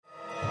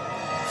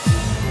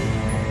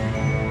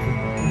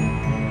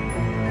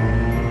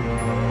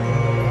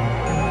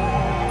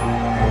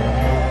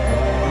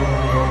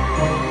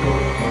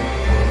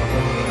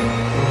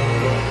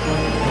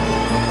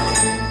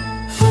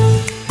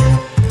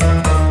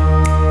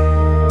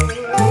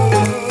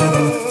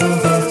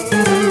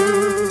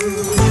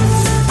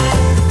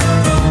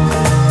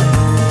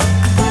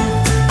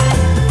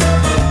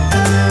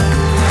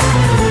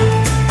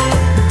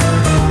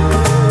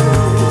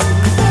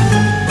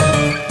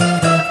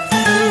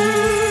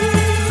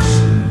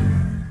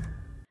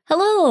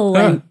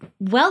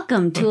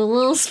Welcome to A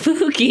Little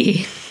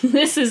Spooky.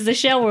 This is the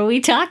show where we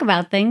talk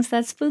about things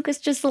that spook us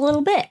just a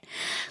little bit,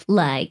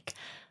 like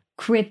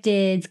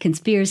cryptids,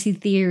 conspiracy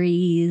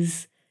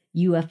theories,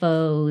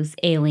 UFOs,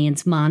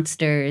 aliens,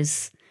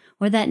 monsters,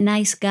 or that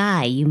nice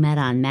guy you met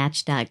on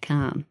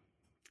Match.com.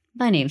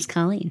 My name's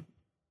Colleen.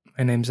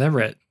 My name's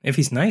Everett. If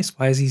he's nice,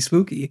 why is he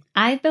spooky?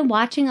 I've been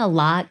watching a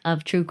lot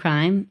of true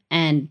crime,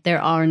 and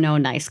there are no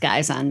nice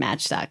guys on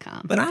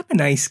Match.com. But I'm a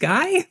nice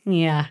guy.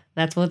 Yeah,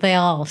 that's what they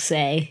all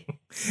say.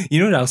 You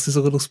know what else is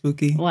a little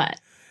spooky? What?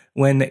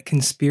 When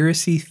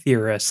conspiracy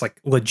theorists,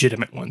 like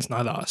legitimate ones,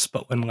 not us,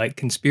 but when like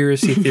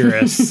conspiracy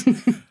theorists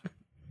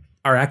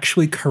are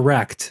actually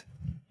correct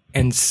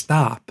and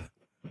stop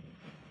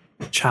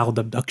child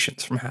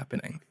abductions from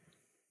happening.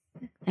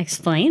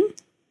 Explain?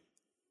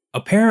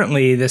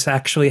 Apparently, this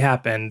actually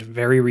happened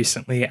very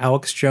recently.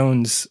 Alex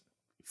Jones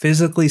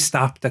physically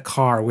stopped a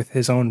car with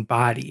his own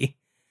body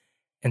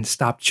and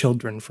stopped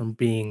children from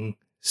being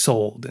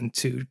sold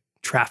into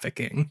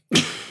trafficking.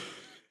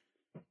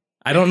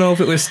 I don't know if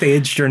it was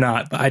staged or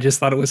not, but I just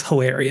thought it was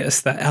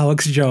hilarious that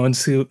Alex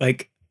Jones, who,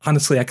 like,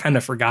 honestly, I kind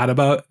of forgot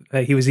about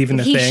that he was even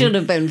a thing. He should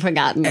have been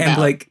forgotten about. And,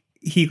 like,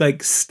 he,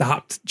 like,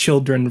 stopped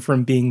children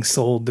from being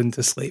sold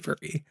into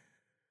slavery.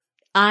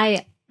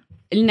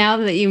 Now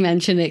that you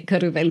mention it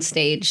could have been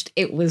staged,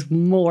 it was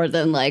more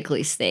than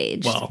likely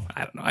staged. Well,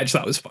 I don't know. I just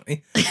thought it was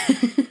funny.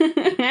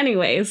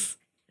 Anyways,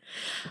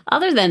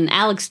 other than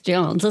Alex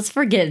Jones, let's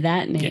forget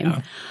that name.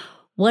 Yeah.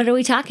 What are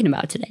we talking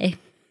about today?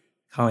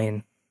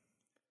 Colleen,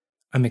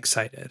 I'm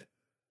excited,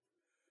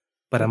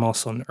 but I'm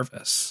also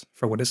nervous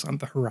for what is on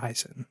the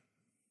horizon.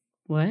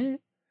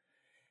 What?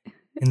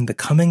 In the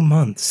coming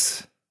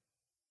months,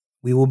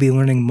 we will be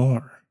learning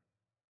more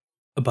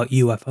about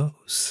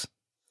UFOs.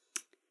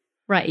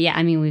 Right, yeah,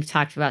 I mean, we've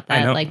talked about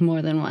that like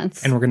more than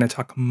once. And we're going to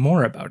talk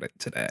more about it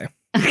today.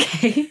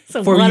 Okay,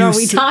 so what are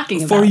we talking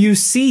about? For you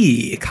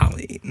see,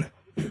 Colleen,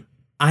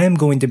 I am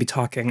going to be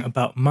talking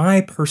about my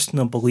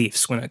personal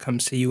beliefs when it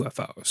comes to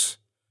UFOs.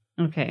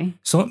 Okay.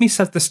 So let me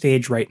set the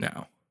stage right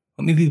now.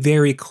 Let me be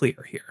very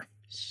clear here.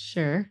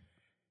 Sure.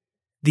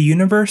 The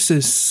universe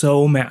is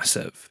so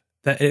massive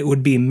that it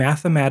would be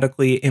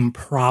mathematically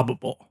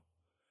improbable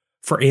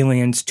for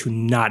aliens to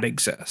not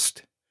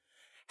exist.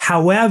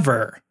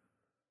 However,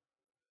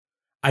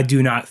 I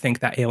do not think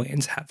that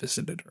aliens have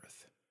visited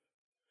Earth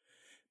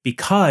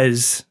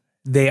because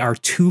they are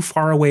too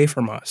far away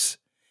from us.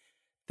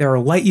 There are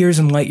light years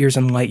and light years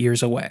and light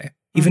years away.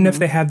 Even if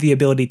they have the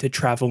ability to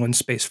travel in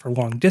space for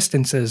long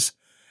distances,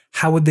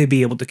 how would they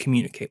be able to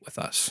communicate with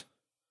us?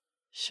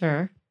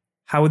 Sure.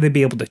 How would they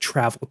be able to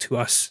travel to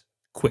us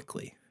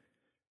quickly?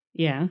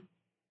 Yeah.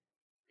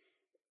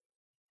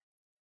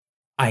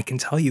 I can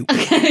tell you.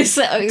 Okay,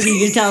 so you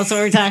can tell us what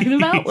we're talking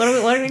about? What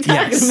are we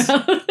talking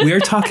about? We are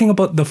talking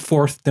about the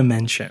fourth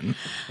dimension.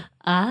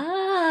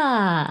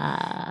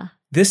 Ah.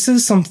 This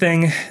is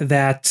something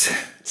that...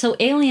 So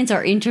aliens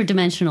are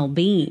interdimensional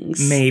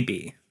beings.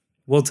 Maybe.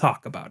 We'll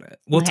talk about it.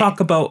 We'll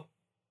talk about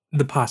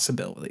the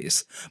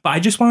possibilities. But I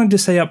just wanted to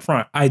say up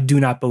front, I do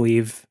not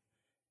believe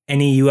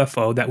any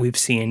UFO that we've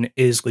seen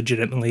is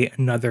legitimately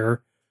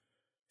another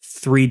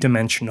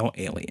three-dimensional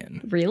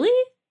alien. Really?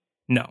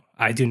 No,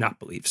 I do not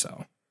believe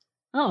so.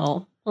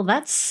 Oh, well,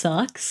 that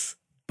sucks.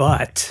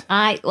 But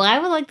I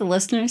would like the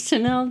listeners to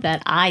know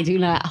that I do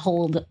not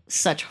hold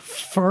such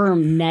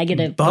firm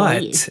negative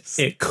beliefs.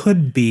 But it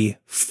could be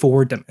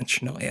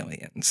four-dimensional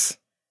aliens.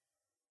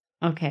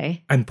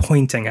 Okay. I'm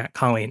pointing at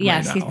Colleen right now.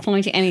 Yes, he's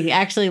pointing, and he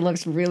actually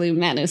looks really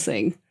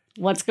menacing.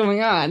 What's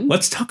going on?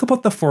 Let's talk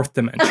about the fourth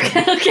dimension.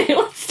 Okay,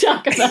 let's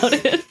talk about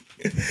it.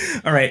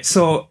 All right,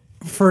 so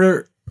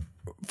for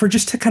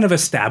just to kind of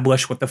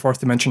establish what the fourth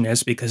dimension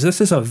is, because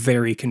this is a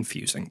very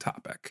confusing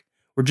topic,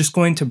 we're just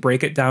going to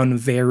break it down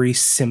very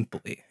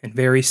simply, in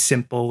very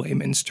simple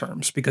layman's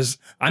terms, because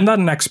I'm not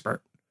an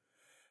expert,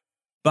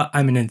 but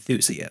I'm an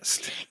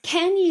enthusiast.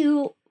 Can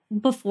you,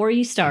 before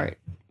you start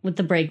with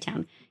the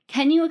breakdown,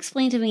 can you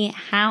explain to me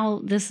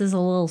how this is a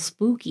little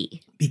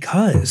spooky?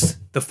 Because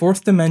the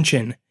fourth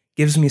dimension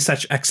gives me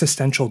such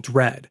existential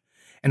dread.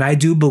 And I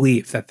do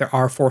believe that there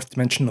are fourth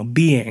dimensional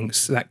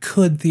beings that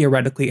could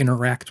theoretically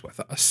interact with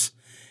us.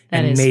 That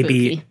and is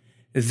maybe spooky.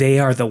 They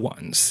are the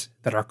ones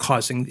that are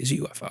causing these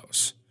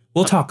UFOs.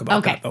 We'll talk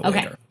about that though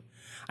later.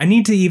 I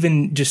need to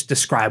even just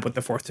describe what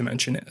the fourth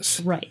dimension is.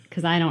 Right,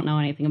 because I don't know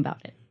anything about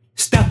it.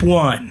 Step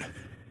 1.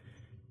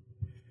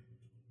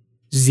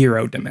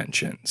 0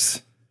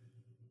 dimensions.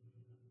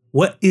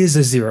 What is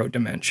a 0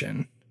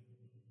 dimension?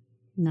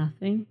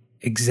 Nothing.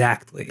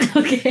 Exactly.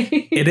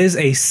 Okay. It is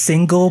a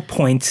single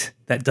point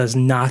that does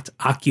not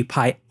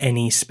occupy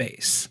any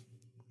space.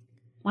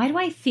 Why do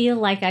I feel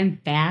like I'm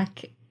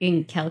back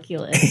in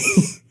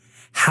calculus?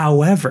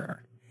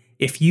 However,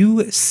 if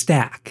you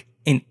stack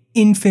an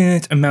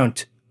infinite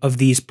amount of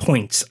these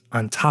points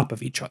on top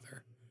of each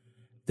other,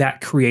 that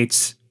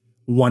creates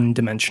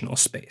one-dimensional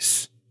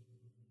space,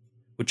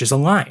 which is a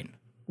line.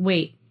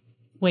 Wait.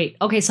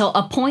 Okay, so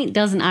a point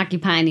doesn't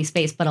occupy any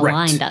space, but a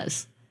line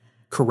does.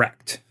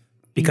 Correct.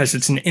 Because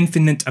it's an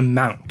infinite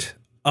amount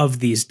of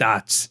these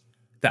dots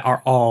that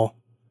are all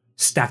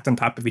stacked on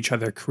top of each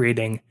other,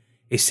 creating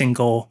a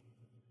single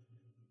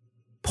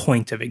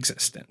point of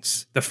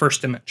existence, the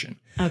first dimension.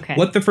 Okay.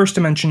 What the first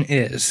dimension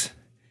is,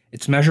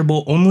 it's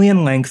measurable only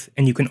in length,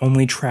 and you can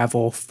only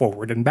travel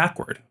forward and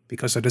backward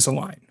because it is a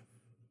line.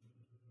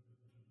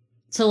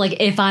 So, like,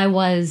 if I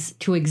was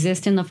to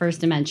exist in the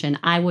first dimension,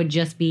 I would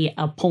just be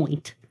a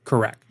point.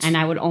 Correct. And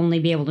I would only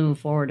be able to move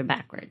forward and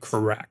backwards.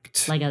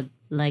 Correct.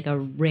 Like a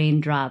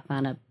raindrop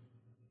on a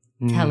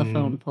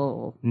telephone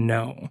pole.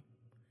 No.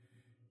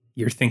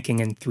 You're thinking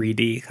in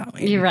 3D,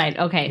 Colleen. You're right.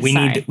 Okay,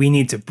 We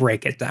need to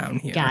break it down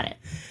here. Got it.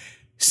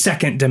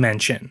 Second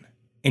dimension,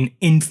 an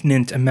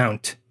infinite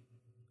amount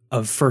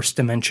of first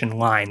dimension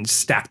lines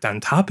stacked on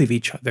top of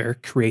each other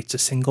creates a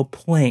single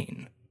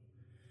plane,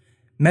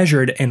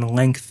 measured in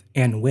length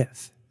and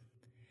width.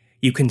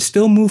 You can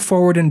still move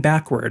forward and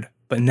backward,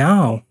 but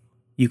now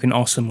you can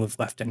also move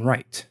left and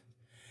right.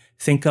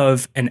 Think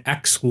of an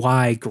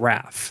XY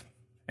graph,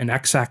 an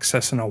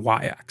x-axis and a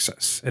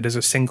y-axis. It is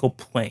a single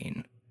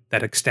plane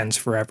that extends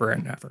forever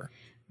and ever.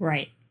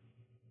 Right.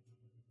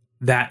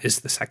 That is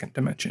the second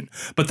dimension.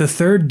 But the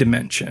third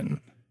dimension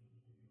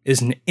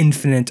is an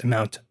infinite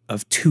amount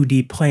of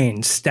 2D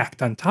planes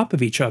stacked on top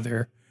of each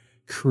other,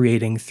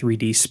 creating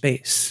 3D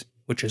space,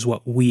 which is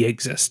what we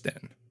exist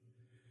in.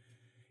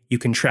 You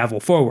can travel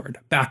forward,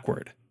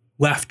 backward,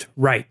 left,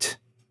 right,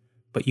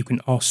 but you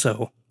can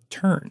also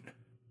turn.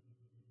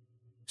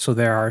 So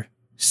there are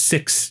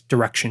 6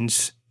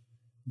 directions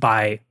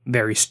by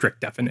very strict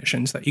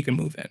definitions that you can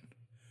move in.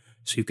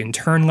 So you can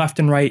turn left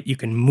and right, you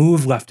can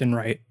move left and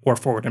right, or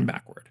forward and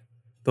backward.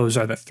 Those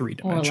are the 3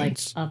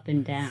 dimensions. Or like up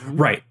and down.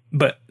 Right.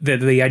 But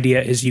the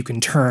idea is you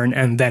can turn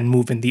and then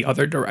move in the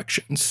other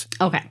directions.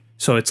 Okay.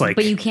 So it's like...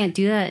 But you can't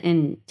do that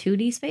in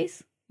 2D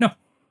space? No.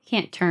 You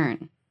can't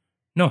turn.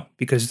 No,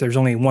 because there's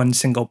only one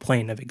single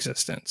plane of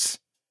existence.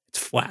 It's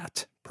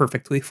flat.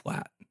 Perfectly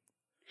flat.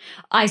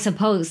 I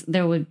suppose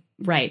there would...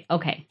 Right.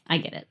 Okay. I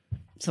get it.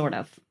 Sort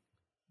of.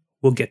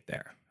 We'll get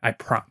there. I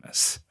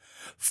promise.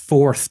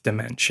 Fourth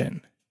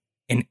dimension,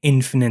 an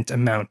infinite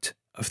amount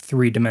of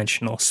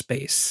 3-dimensional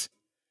space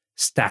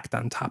stacked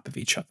on top of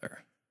each other.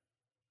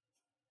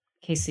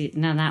 Okay, so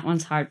now that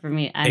one's hard for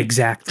me.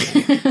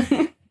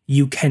 Exactly.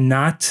 You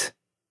cannot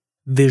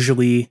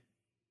visually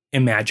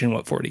imagine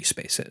what 4D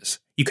space is.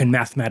 You can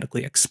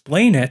mathematically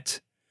explain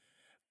it,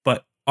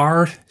 but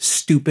our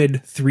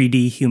stupid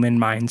 3D human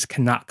minds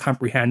cannot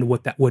comprehend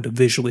what that would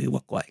visually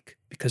look like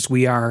because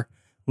we are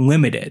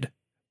limited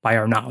by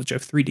our knowledge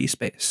of 3D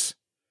space.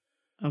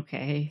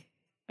 Okay.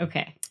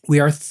 We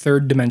are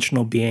third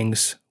dimensional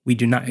beings. We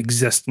do not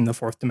exist in the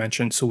fourth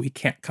dimension, so we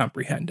can't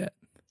comprehend it.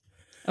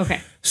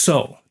 Okay.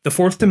 So the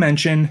fourth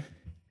dimension,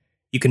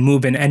 you can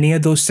move in any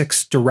of those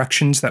 6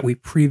 directions that we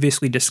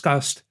previously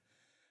discussed,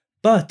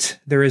 but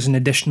there is an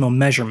additional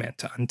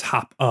measurement on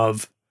top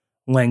of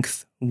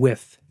length,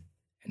 width,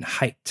 and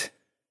height,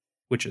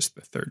 which is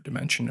the third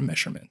dimension of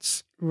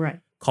measurements.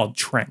 Right. Called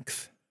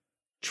strength.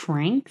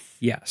 Strength?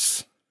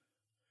 Yes.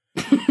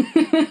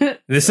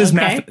 This is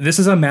This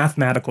is a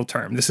mathematical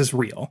term. This is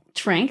real.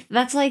 Strength?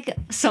 That's like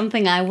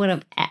something I would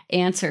have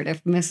answered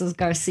if Mrs.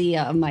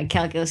 Garcia, my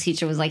calculus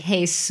teacher, was like,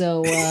 "Hey,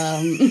 so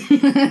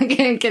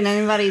can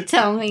anybody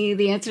tell me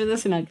the answer to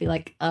this?" And I'd be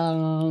like,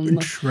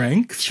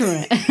 Strength.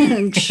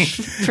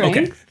 Strength.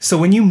 Okay. So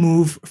when you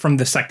move from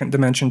the second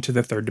dimension to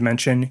the third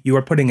dimension, you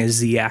are putting a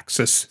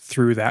z-axis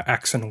through that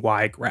x and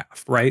y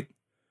graph, right?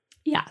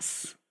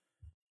 Yes.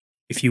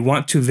 If you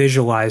want to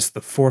visualize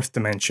the fourth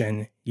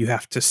dimension, you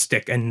have to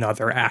stick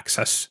another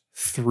axis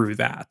through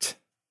that.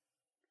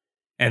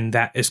 And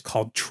that is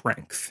called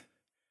strength.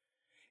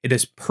 It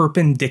is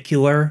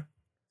perpendicular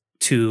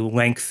to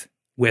length,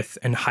 width,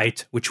 and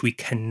height, which we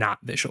cannot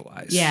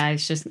visualize. Yeah,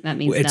 it's just, that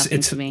means nothing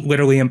to me. It's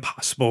literally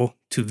impossible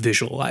to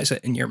visualize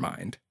it in your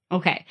mind.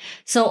 Okay.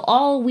 So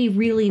all we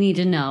really need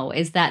to know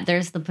is that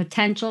there's the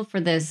potential for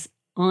this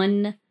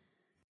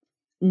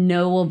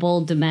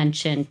unknowable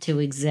dimension to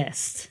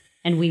exist.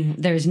 And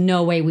there's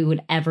no way we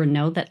would ever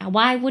know that.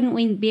 Why wouldn't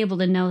we be able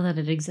to know that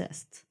it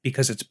exists?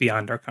 Because it's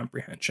beyond our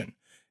comprehension.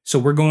 So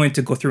we're going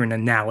to go through an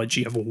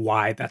analogy of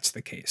why that's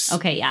the case.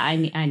 Okay, yeah,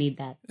 I need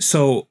that.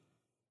 So,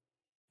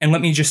 and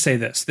let me just say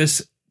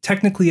this.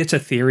 Technically it's a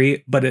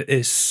theory, but it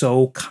is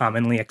so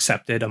commonly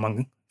accepted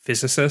among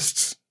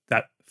physicists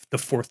that the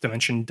fourth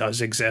dimension does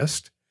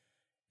exist.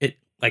 It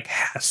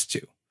has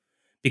to.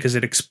 Because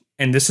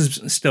and this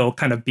is still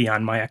kind of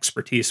beyond my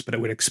expertise, but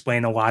it would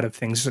explain a lot of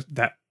things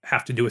that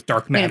have to do with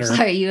dark matter. Wait,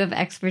 sorry, you have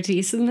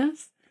expertise in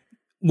this?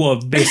 Well,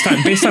 based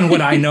on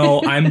what I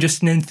know, I'm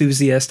just an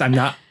enthusiast. I'm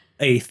not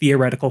a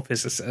theoretical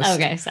physicist.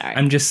 Okay, sorry.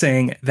 I'm just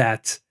saying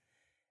that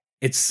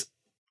it's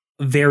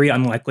very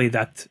unlikely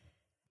that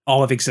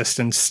all of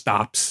existence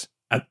stops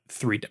at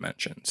 3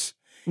 dimensions.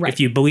 Right. If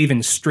you believe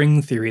in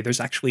string theory,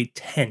 there's actually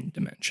 10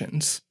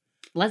 dimensions.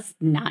 Let's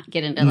not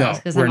get into those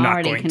because I'm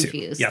already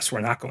confused. Yes, we're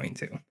not going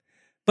to.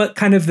 But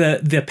kind of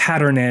the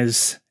pattern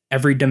is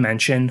every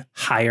dimension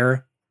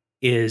higher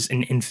is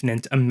an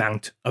infinite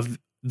amount of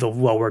the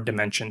lower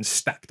dimensions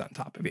stacked on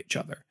top of each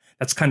other.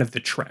 That's kind of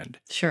the trend.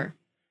 Sure.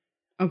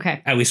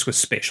 Okay. At least with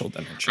spatial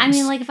dimensions. I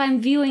mean, like, if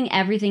I'm viewing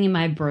everything in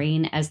my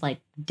brain as,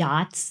 like,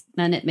 dots,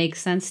 then it makes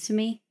sense to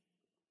me.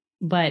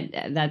 But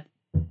that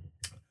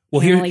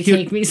can only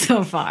take me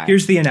so far.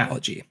 Here's the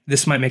analogy.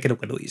 This might make it a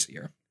little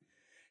easier.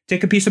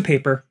 Take a piece of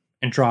paper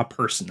and draw a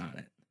person on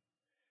it.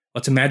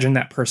 Let's imagine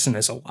that person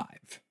is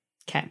alive.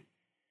 Okay.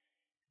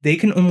 They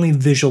can only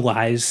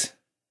visualize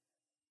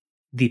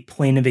the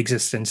plane of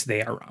existence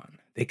they are on.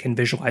 They can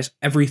visualize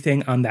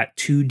everything on that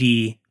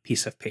 2D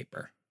piece of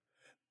paper.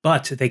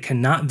 But they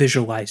cannot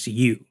visualize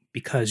you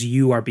because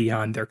you are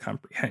beyond their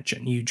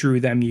comprehension. You drew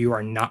them, you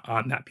are not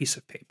on that piece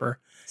of paper.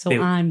 So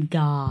I'm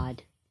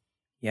God.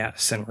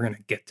 Yes, and we're going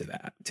to get to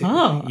that too.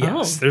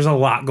 Yes, there's a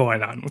lot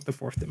going on with the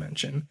fourth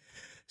dimension.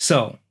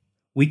 So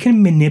we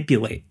can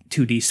manipulate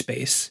 2D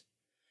space,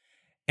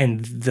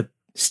 and the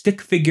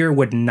stick figure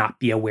would not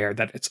be aware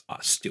that it's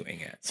us doing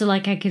it. So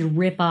like I could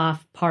rip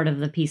off part of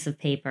the piece of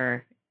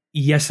paper.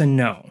 Yes and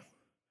no.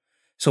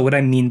 So what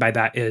I mean by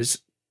that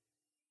is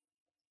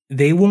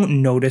they won't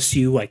notice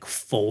you like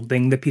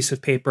folding the piece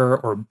of paper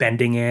or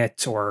bending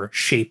it or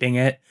shaping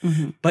it.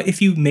 Mm-hmm. But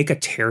if you make a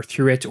tear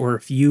through it, or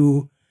if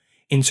you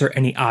insert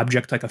any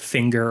object like a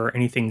finger or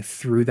anything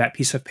through that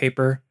piece of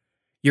paper,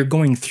 you're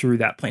going through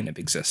that plane of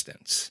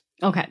existence.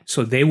 Okay.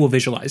 So they will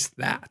visualize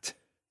that.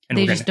 And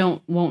they just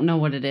won't know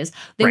what it is.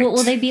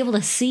 Will they be able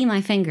to see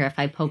my finger if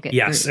I poke it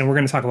Yes, through? and we're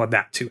going to talk about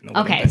that too in a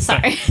little bit.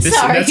 Sorry.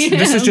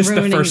 This is just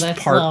the first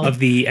part flow of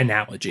the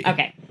analogy.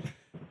 Okay.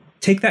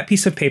 Take that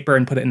piece of paper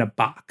and put it in a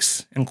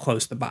box and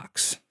close the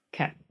box.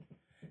 Okay.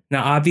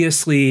 Now,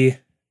 obviously,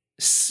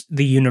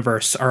 the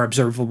universe, our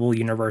observable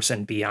universe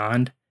and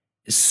beyond,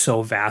 is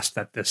so vast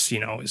that this,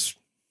 is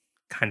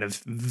kind of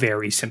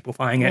very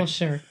simplifying it. Well,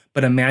 sure.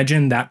 But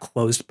imagine that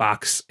closed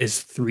box is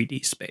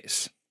 3D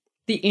space.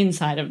 The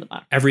inside of the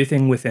box.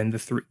 Everything within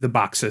the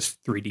box is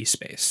 3D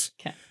space.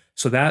 Okay.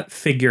 So that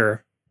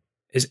figure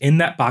is in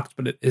that box,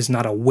 but it is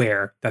not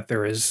aware that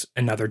there is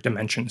another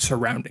dimension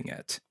surrounding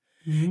it.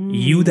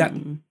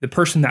 The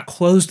person that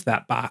closed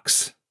that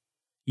box,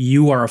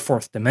 you are a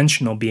fourth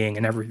dimensional being,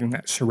 and everything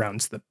that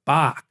surrounds the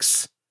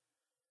box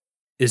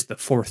is the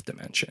fourth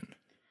dimension.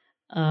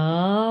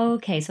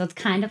 Okay, so it's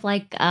kind of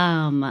like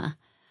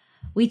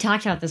we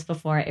talked about this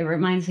before. It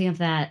reminds me of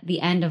the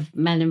end of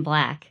Men in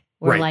Black,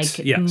 where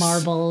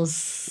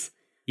marbles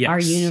are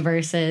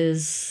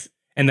universes.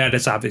 And that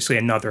is obviously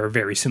another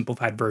very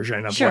simplified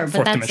version of what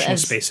fourth dimensional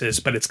space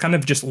is, but it's kind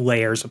of just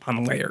layers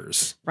upon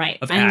layers. Right.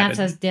 And that's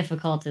as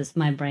difficult as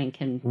my brain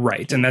can.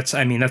 Right. And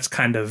that's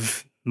kind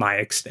of my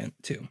extent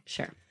too.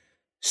 Sure.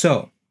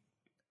 So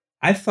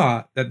I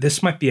thought that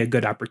this might be a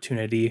good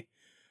opportunity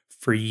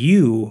for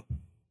you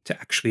to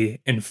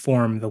actually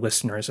inform the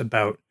listeners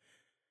about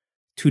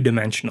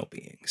two-dimensional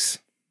beings.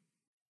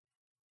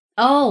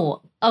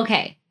 Oh,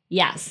 okay.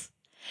 Yes.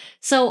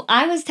 So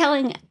I was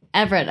telling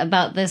Everett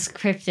about this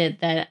cryptid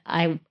that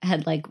I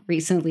had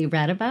recently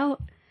read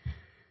about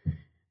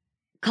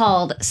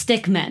called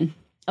stickmen.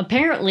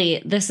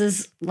 Apparently, this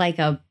is like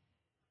a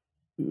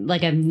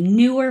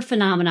newer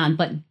phenomenon,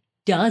 but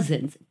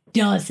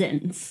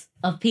dozens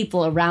of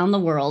people around the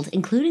world,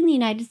 including the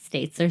United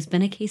States. There's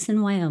been a case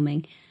in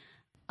Wyoming.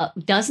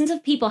 Dozens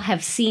of people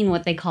have seen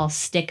what they call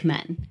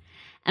stickmen.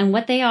 And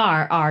what they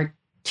are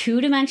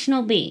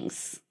two-dimensional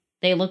beings.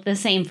 They look the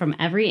same from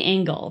every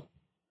angle.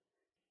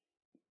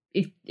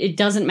 It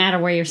doesn't matter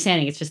where you're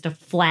standing. It's just a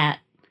flat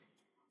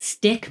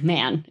stick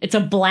man. It's a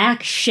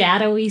black,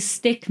 shadowy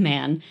stick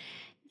man.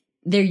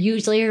 They're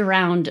usually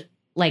around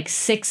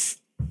 6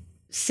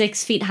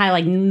 feet high,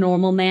 like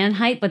normal man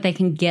height, but they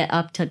can get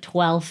up to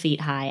 12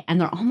 feet high. And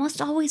they're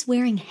almost always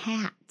wearing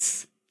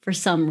hats for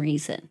some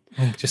reason.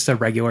 Just a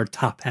regular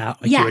top hat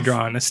you would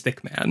draw on a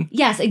stick man.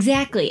 Yes,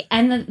 exactly.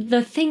 And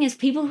the thing is,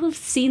 people who've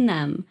seen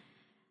them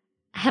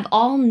have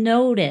all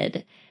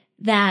noted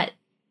that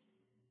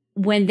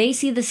when they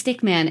see the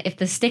stick man, if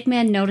the stick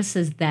man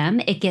notices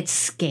them, it gets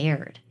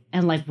scared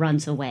and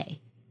runs away.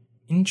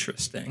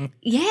 Interesting.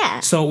 Yeah.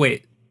 So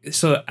wait,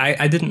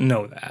 I didn't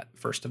know that,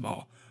 first of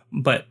all.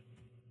 But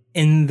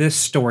in this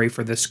story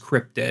for this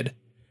cryptid,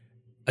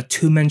 a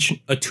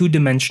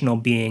two-dimensional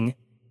being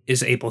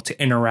is able to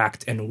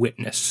interact and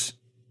witness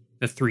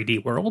the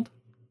 3D world?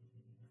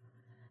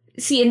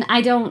 See, and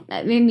I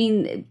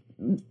mean,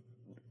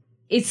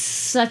 it's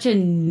such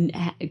a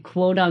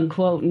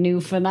quote-unquote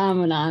new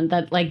phenomenon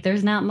that,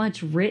 there's not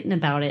much written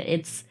about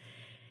it.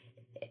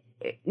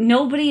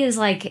 Nobody is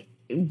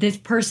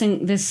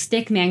this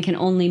stick man can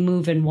only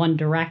move in one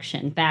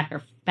direction, back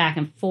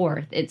and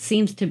forth. It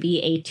seems to be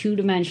a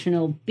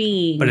two-dimensional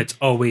being. But it's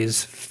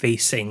always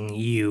facing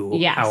you,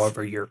 yes,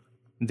 however you're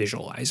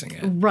visualizing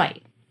it.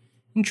 Right.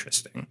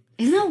 Interesting.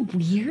 Isn't that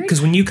weird?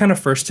 Because when you kind of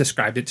first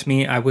described it to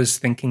me, I was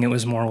thinking it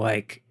was more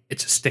like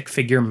it's a stick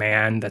figure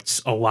man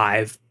that's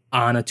alive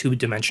on a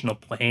two-dimensional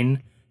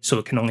plane, so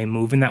it can only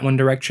move in that one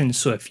direction.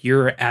 So if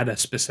you're at a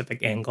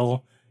specific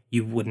angle,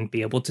 you wouldn't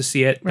be able to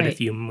see it. But if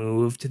you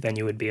moved, then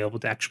you would be able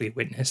to actually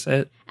witness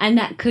it. And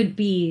that could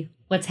be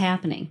what's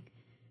happening.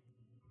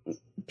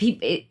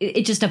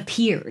 It just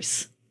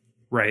appears.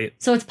 Right.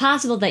 So it's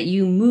possible that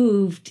you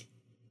moved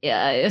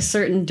a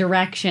certain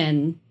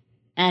direction,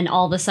 and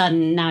all of a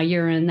sudden now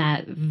you're in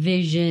that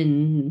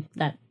vision,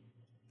 that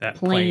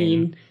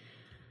plane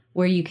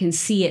where you can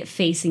see it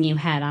facing you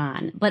head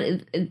on.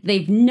 But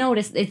they've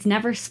noticed it's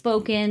never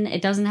spoken.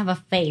 It doesn't have a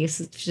face.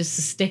 It's just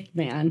a stick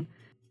man.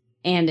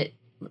 And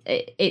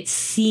it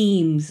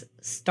seems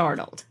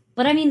startled.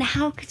 But I mean,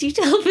 how could you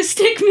tell if a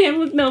stick man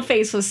with no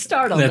face was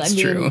startled? That's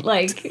true.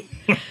 Like,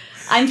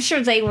 I'm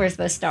sure they were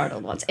the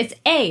startled ones. It's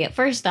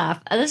first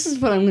off, this is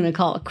what I'm going to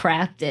call a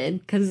cryptid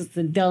because it's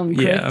a dumb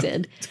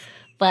cryptid.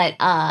 But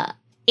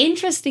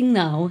interesting,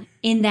 though,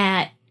 in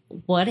that,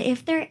 what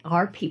if there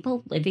are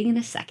people living in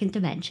a second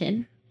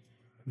dimension?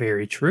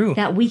 Very true.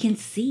 That we can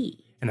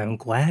see. And I'm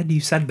glad you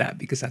said that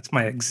because that's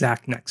my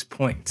exact next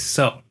point.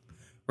 So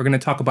we're going to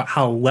talk about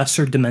how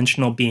lesser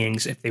dimensional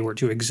beings, if they were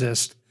to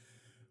exist,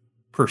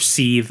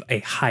 perceive a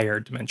higher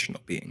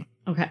dimensional being.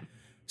 Okay.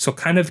 So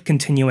kind of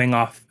continuing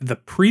off the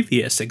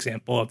previous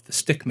example of the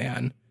stick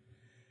man,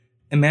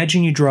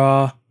 imagine you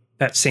draw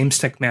that same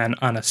stick man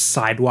on a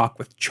sidewalk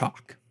with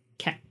chalk.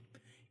 Okay.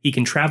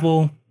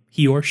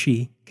 He or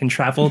she can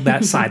travel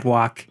that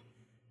sidewalk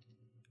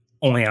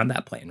only on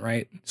that plane,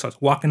 right? So it's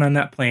walking on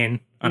that plane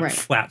on a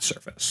flat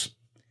surface.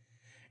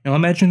 Now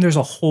imagine there's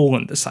a hole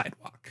in the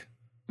sidewalk.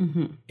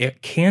 Mm-hmm.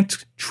 It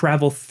can't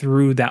travel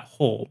through that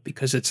hole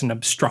because it's an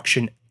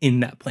obstruction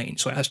in that plane,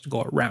 so it has to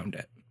go around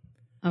it.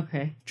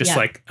 Okay. Just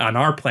like on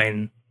our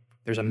plane,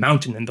 there's a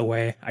mountain in the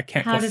way. I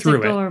can't go through it. How does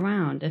it go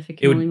around if it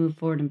can only move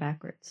forward and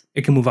backwards?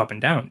 It can move up and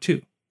down,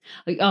 too.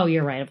 Oh,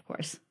 you're right, of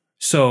course.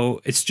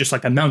 So it's just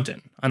like a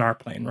mountain on our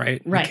plane,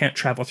 right? Right. We can't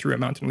travel through a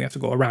mountain. We have to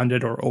go around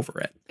it or over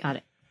it. Got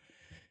it.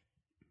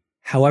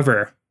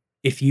 However,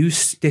 if you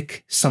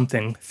stick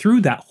something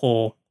through that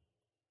hole,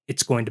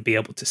 it's going to be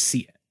able to see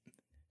it.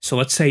 So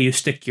let's say you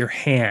stick your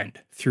hand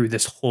through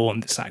this hole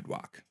in the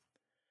sidewalk.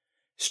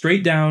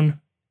 Straight down,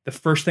 the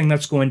first thing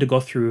that's going to go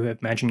through,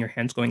 imagine your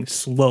hand's going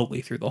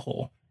slowly through the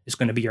hole, is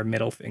going to be your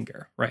middle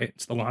finger, right?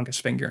 It's the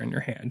longest finger in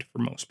your hand for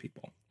most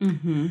people.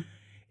 Mm-hmm.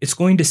 It's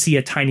going to see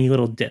a tiny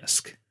little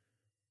disc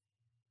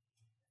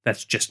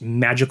that's just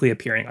magically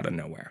appearing out of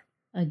nowhere.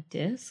 A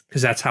disc?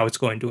 Because that's how it's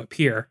going to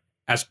appear,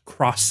 as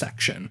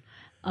cross-section.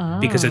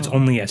 Oh. Because it's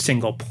only a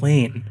single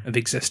plane of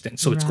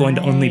existence. So it's going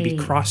to only be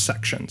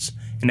cross-sections.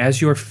 And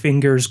as your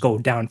fingers go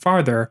down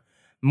farther,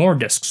 more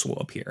discs will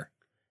appear.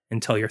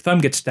 Until your thumb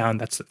gets down,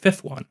 that's the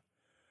fifth one.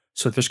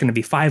 So there's going to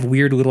be 5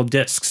 weird little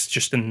discs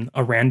just in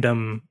a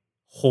random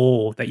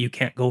hole that you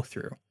can't go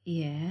through.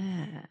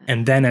 Yeah.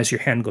 And then as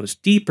your hand goes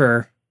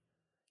deeper,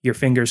 your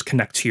fingers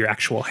connect to your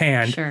actual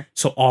hand. Sure.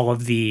 So all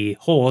of the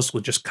holes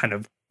will just kind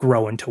of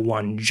grow into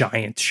one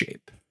giant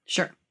shape.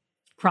 Sure.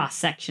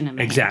 Cross-section of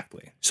it.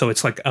 Exactly. So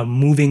it's like a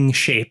moving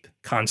shape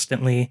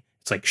constantly.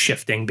 It's like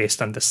shifting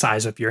based on the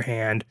size of your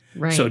hand.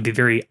 Right. So it'd be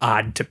very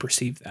odd to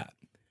perceive that.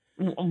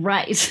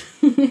 Right.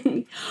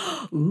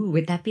 Ooh,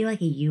 would that be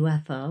like a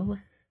UFO?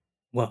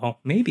 Well,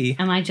 maybe.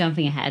 Am I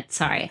jumping ahead?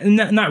 Sorry.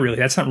 Not really.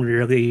 That's not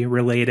really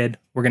related.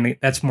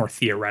 That's more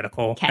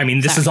theoretical. Okay, I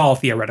mean, this is all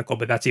theoretical,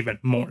 but that's even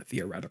more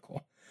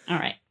theoretical. All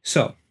right.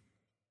 So,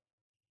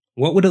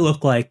 what would it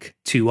look like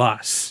to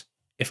us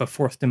if a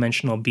fourth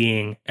dimensional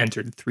being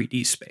entered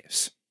 3D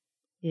space?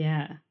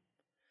 Yeah.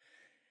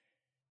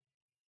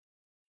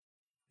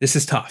 This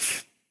is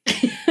tough.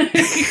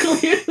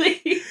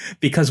 Clearly.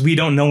 Because we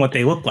don't know what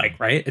they look like,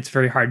 right? It's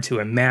very hard to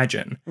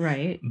imagine.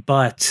 Right.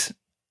 But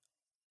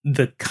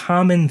the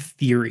common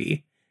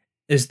theory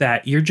is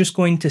that you're just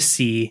going to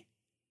see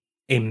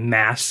a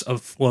mass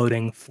of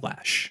floating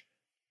flesh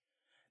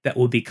that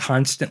will be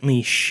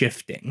constantly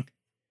shifting.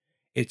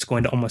 It's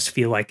going to almost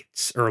feel like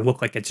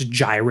look like it's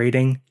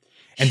gyrating.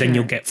 And then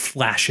you'll get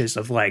flashes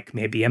of like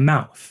maybe a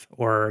mouth,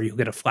 or you'll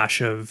get a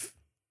flash of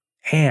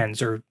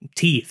hands or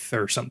teeth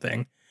or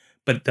something.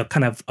 But they'll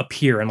kind of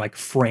appear in like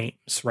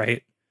frames,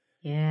 right?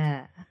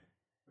 Yeah.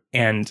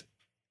 And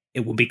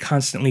it will be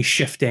constantly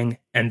shifting,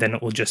 and then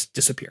it will just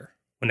disappear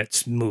when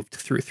it's moved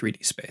through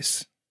 3D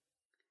space.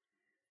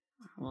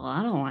 Well,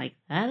 I don't like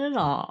that at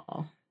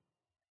all.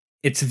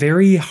 It's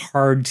very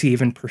hard to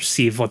even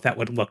perceive what that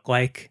would look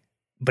like,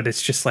 but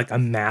it's just like a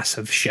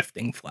massive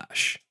shifting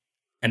flash,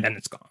 and then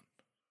it's gone.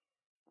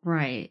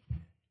 Right.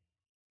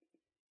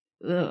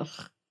 Ugh.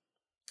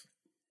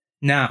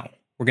 Now,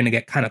 we're going to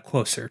get kind of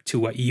closer to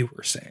what you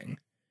were saying.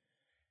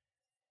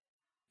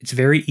 It's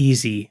very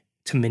easy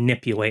to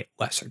manipulate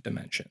lesser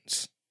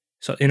dimensions.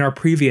 So in our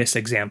previous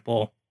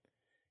example,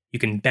 you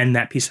can bend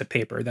that piece of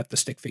paper that the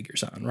stick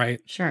figure's on,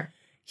 right? Sure.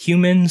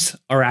 Humans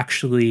are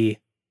actually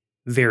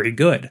very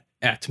good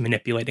at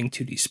manipulating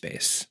 2D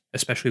space,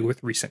 especially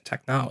with recent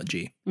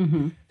technology.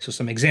 Mm-hmm. So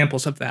some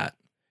examples of that,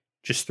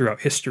 just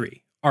throughout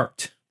history,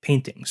 art,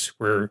 paintings,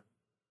 where,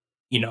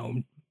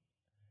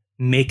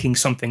 making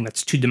something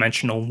that's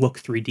 2-dimensional look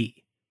 3D.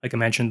 Like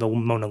imagine the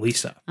Mona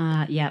Lisa.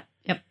 Yep.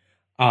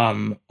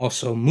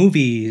 Also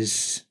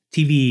movies,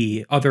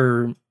 TV,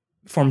 other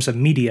forms of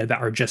media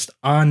that are just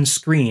on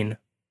screen,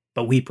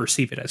 but we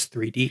perceive it as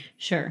 3D.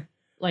 Sure.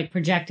 Like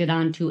projected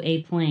onto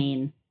a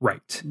plane.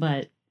 Right.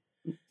 But,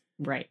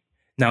 right.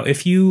 Now,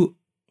 if you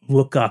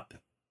look up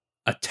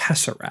a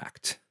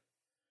tesseract,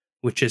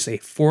 which is a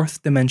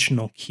fourth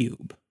dimensional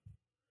cube.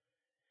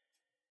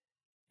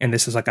 And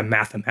this is like a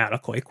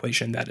mathematical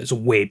equation that is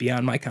way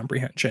beyond my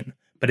comprehension.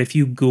 But if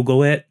you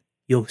Google it,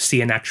 you'll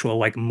see an actual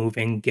like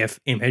moving GIF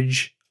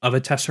image of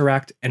a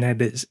tesseract, and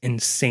it is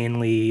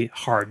insanely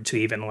hard to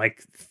even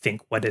like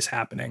think what is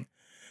happening.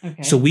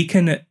 Okay. So we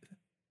can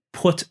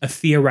put a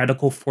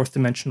theoretical fourth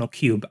dimensional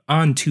cube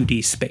on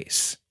 2D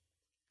space.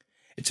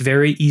 It's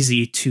very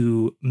easy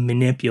to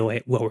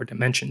manipulate lower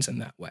dimensions in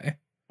that way.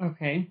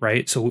 Okay.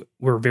 Right? So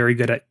we're very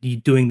good at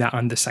doing that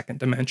on the second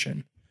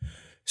dimension.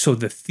 So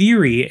the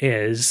theory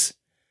is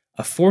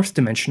a fourth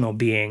dimensional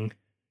being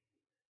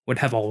would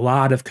have a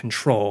lot of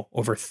control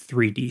over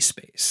 3D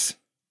space.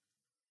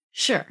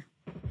 Sure.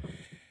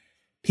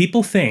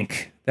 People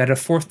think that if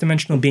fourth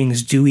dimensional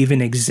beings do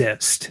even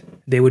exist,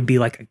 they would be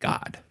like a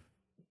god.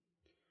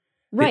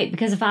 Right,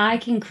 because if I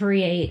can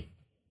create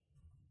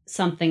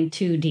something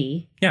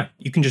 2D. Yeah,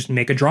 you can just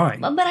make a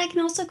drawing. But I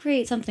can also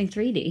create something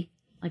 3D,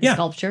 like a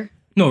sculpture.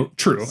 No,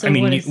 true. So I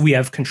mean, we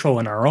have control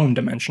in our own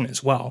dimension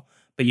as well,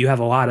 but you have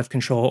a lot of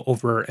control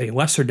over a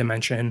lesser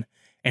dimension.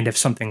 And if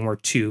something were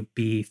to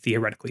be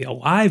theoretically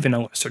alive in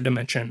a lesser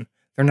dimension,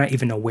 they're not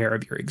even aware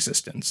of your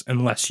existence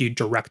unless you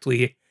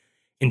directly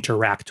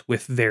interact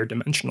with their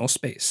dimensional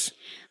space.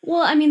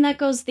 Well, I mean, that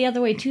goes the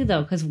other way too,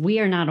 though, because we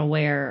are not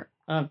aware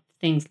of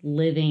things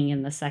living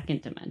in the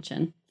second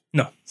dimension.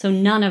 No. So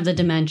none of the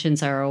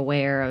dimensions are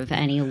aware of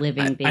any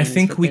living beings. I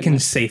think we can within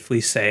safely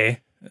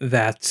say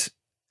that,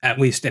 at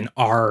least in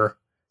our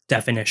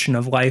definition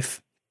of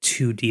life,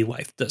 2D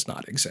life does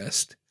not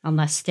exist.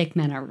 Unless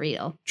stickmen are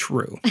real.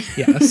 True,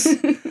 yes.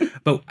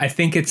 But I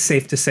think it's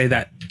safe to say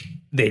that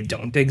they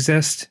don't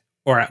exist,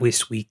 or at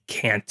least we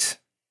can't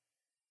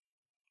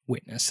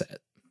witness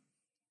it.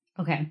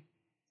 Okay.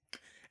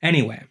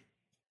 Anyway,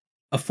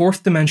 a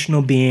fourth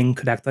dimensional being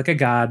could act like a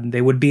god.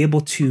 They would be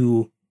able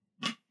to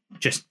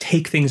just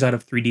take things out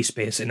of 3D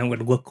space and it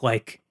would look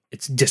like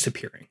it's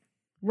disappearing.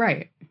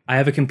 Right. I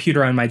have a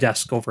computer on my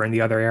desk over in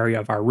the other area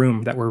of our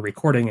room that we're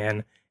recording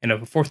in, and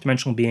if a fourth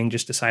dimensional being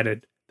just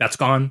decided that's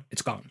gone,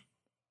 it's gone.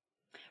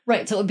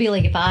 Right. So it would be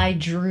like if I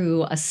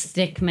drew a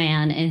stick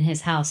man in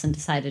his house and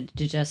decided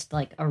to just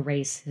like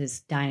erase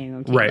his dining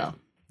room table. Right.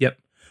 Yep.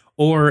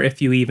 Or if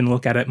you even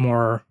look at it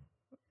more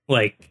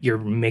like you're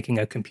making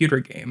a computer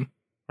game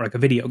or like a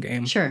video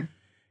game. Sure.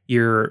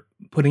 You're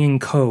putting in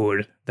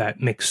code that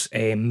makes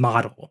a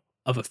model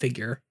of a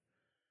figure.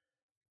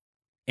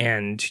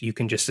 And you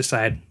can just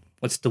decide,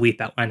 let's delete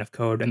that line of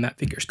code and that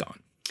figure's gone.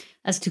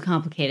 That's too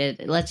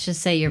complicated. Let's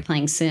just say you're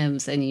playing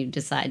Sims and you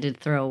decide to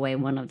throw away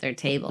one of their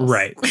tables.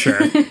 Right,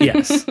 sure.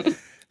 Yes.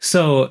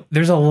 So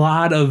there's a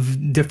lot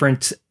of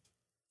different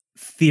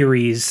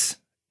theories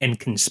and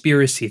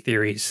conspiracy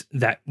theories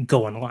that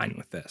go in line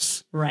with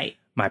this. Right.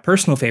 My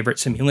personal favorite,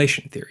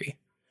 simulation theory.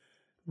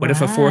 What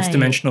if a fourth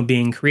dimensional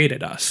being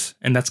created us?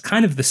 And that's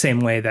kind of the same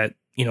way that,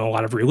 a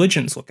lot of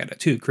religions look at it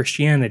too.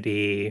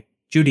 Christianity,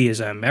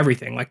 Judaism,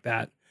 everything like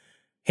that.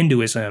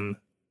 Hinduism,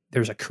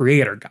 there's a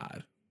creator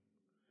god.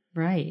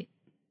 Right.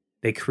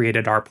 They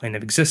created our plane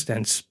of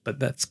existence, but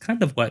that's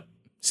kind of what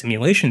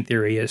simulation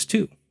theory is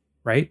too,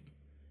 right?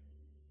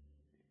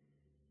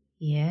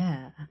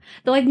 Yeah.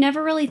 Though I've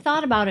never really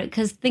thought about it,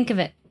 because think of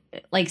it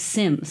like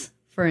Sims,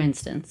 for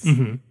instance.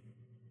 Mm-hmm.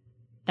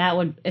 That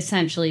would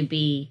essentially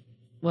be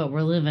what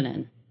we're living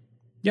in.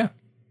 Yeah.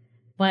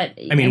 But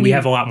I mean, we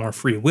have a lot more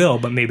free will,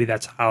 but maybe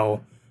that's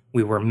how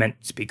we were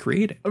meant to be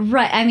created.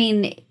 Right. I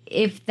mean,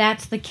 if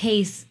that's the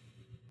case,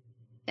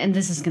 and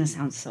this is going to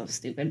sound so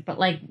stupid, but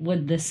like,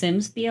 would the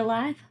Sims be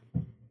alive?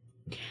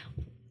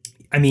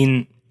 I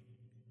mean,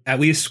 at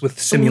least with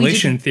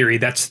simulation theory,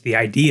 that's the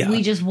idea.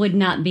 We just would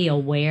not be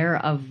aware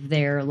of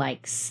their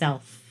like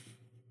self.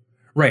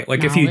 Right.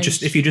 Like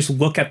knowledge. if you just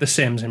look at the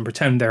Sims and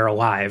pretend they're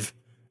alive,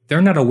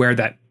 they're not aware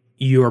that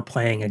you're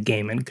playing a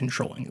game and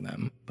controlling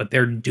them, but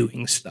they're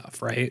doing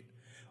stuff, right?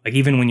 Like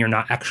even when you're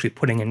not actually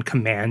putting in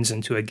commands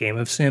into a game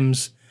of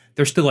Sims,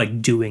 they're still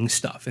like doing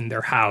stuff in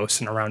their house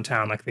and around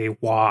town. Like they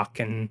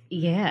walk and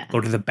go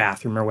to the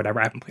bathroom or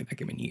whatever. I haven't played that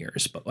game in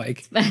years, but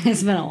like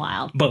it's been a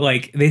while. But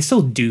like they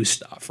still do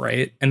stuff,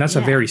 right? And that's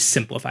a very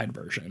simplified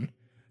version.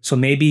 So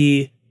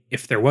maybe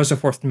if there was a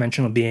fourth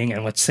dimensional being,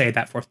 and let's say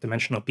that fourth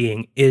dimensional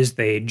being is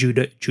the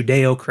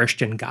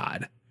Judeo-Christian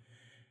God,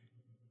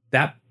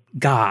 that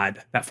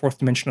God, that fourth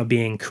dimensional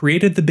being,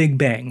 created the Big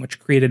Bang, which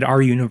created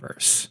our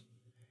universe.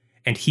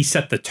 And he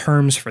set the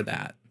terms for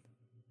that.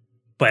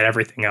 But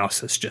everything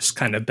else has just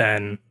kind of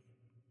been,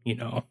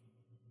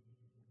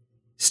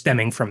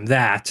 stemming from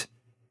that.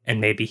 And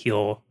maybe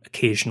he'll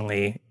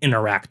occasionally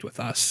interact with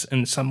us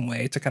in some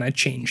way to kind of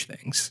change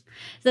things.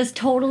 That's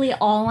totally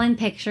all I'm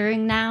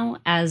picturing now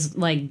as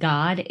like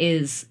God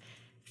is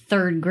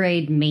third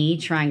grade me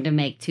trying to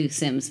make two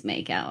Sims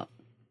make out.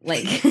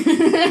 Like,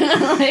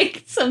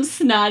 like some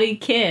snotty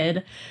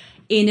kid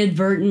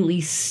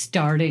inadvertently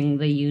starting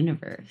the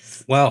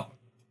universe. Well,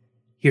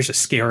 here's a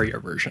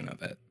scarier version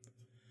of it.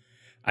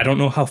 I don't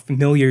know how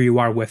familiar you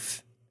are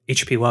with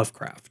H.P.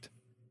 Lovecraft.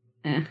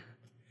 And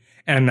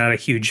I'm not a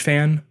huge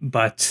fan,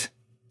 but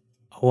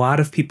a a lot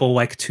of people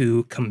like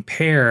to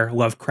compare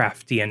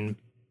Lovecraftian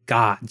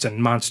gods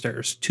and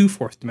monsters to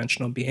fourth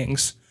dimensional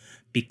beings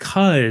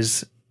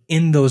because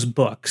in those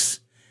books,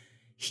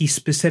 he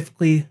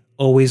specifically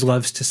always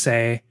loves to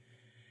say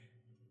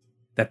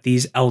that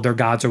these elder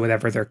gods or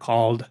whatever they're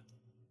called.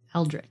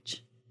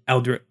 Eldritch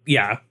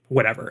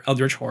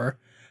horror.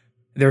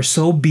 They're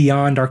so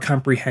beyond our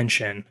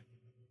comprehension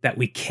that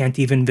we can't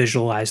even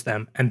visualize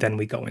them, and then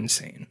we go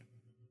insane.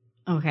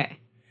 Okay.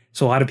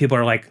 So a lot of people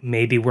are like,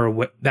 maybe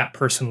that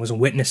person was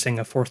witnessing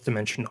a fourth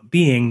dimensional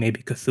being.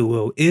 Maybe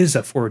Cthulhu is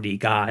a 4D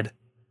god.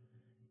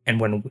 And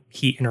when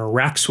he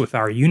interacts with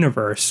our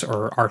universe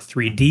or our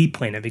 3D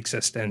plane of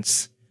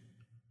existence,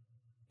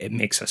 it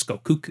makes us go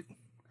cuckoo.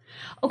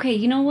 Okay,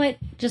 you know what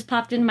just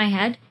popped in my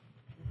head?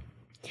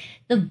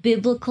 The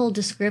biblical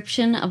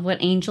description of what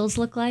angels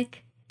look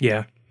like.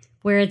 Yeah.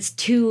 Where it's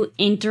two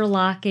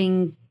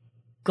interlocking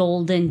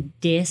golden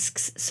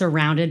discs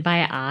surrounded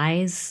by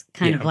eyes,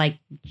 kind of like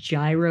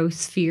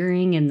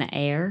gyrosphering in the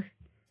air.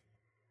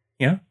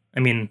 Yeah. I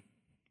mean,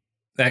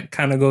 that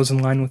kind of goes in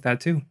line with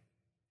that too.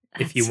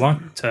 If you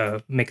want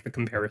to make the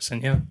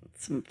comparison, yeah.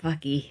 Some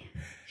fucky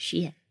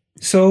shit.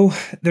 So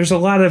there's a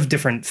lot of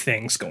different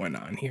things going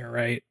on here,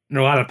 right? And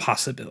a lot of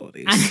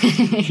possibilities.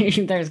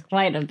 There's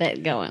quite a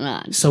bit going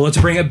on. So let's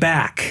bring it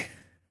back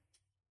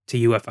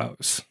to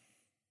UFOs.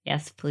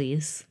 Yes,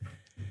 please.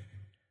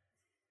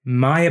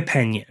 My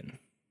opinion,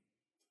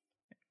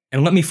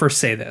 and let me first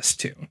say this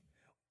too.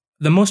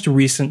 The most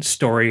recent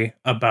story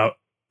about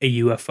a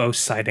UFO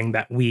sighting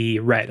that we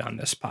read on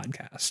this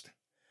podcast,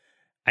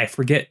 I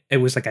forget, it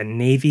was like a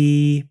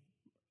Navy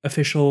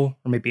official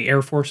or maybe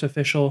Air Force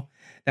official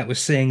that was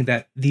saying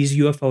that these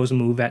UFOs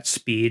move at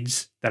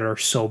speeds that are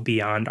so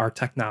beyond our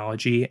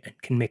technology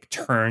and can make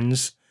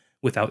turns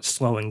without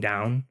slowing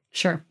down.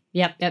 Sure.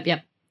 Yep.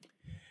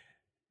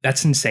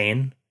 That's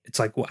insane. It's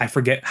like, well, I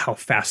forget how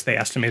fast they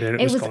estimated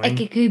it was going.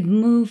 Like it could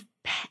move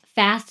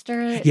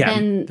faster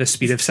than the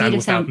speed of sound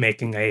without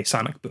making a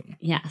sonic boom.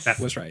 Yes. That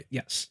was right.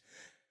 Yes.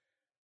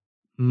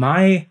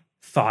 My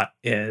thought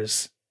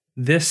is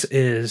this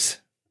is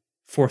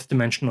fourth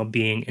dimensional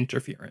being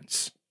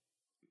interference.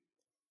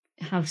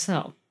 How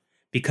so?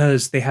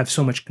 Because they have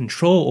so much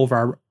control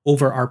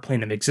over our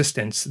plane of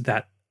existence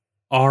that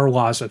our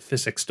laws of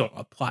physics don't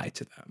apply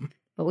to them.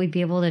 But we'd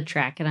be able to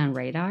track it on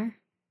radar?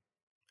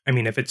 I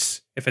mean, if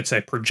it's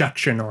a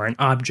projection or an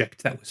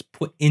object that was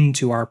put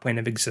into our plane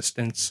of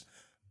existence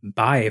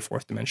by a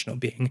fourth dimensional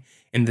being,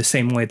 in the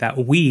same way that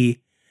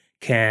we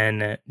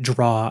can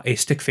draw a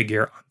stick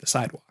figure on the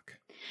sidewalk.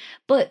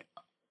 But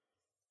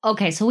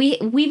okay, so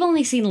we've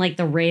only seen like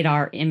the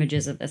radar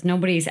images of this.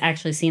 Nobody's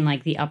actually seen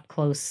like the up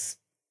close,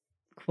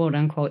 quote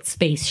unquote,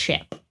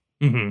 spaceship.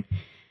 Mm-hmm.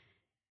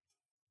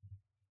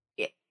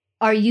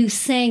 Are you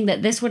saying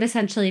that this would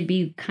essentially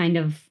be kind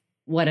of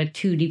what a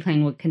 2D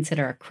plane would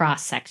consider a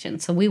cross section?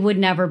 So we would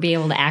never be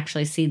able to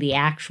actually see the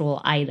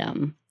actual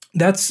item.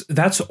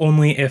 That's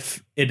only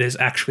if it is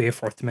actually a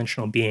fourth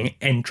dimensional being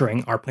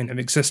entering our plane of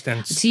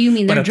existence. So you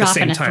mean they're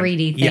dropping a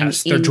 3D thing?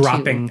 Yes, they're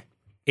dropping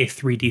a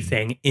 3D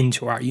thing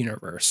into our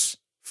universe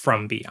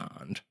from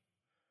beyond.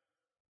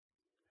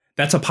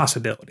 That's a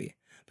possibility.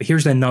 But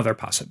here's another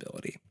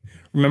possibility.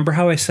 Remember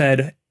how I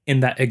said in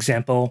that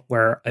example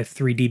where a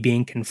 3D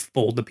being can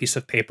fold a piece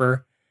of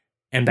paper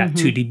and that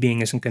 2D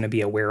being isn't going to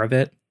be aware of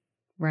it?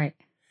 Right.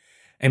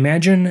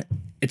 Imagine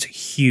it's a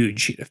huge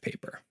sheet of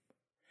paper.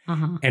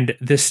 And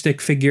this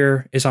stick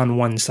figure is on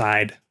one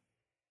side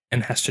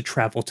and has to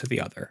travel to the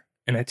other.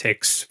 And it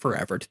takes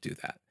forever to do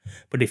that.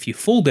 But if you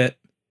fold it,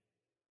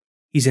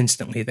 he's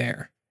instantly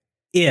there.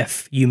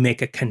 If you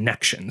make a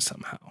connection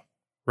somehow,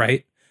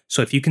 right?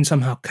 So if you can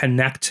somehow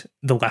connect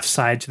the left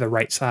side to the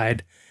right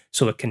side,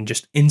 so it can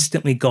just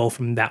instantly go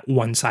from that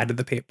one side of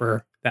the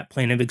paper, that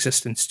plane of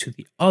existence, to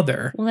the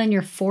other. Well, then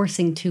you're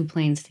forcing two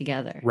planes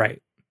together.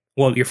 Right.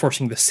 Well, you're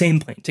forcing the same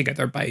plane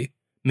together by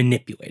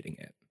manipulating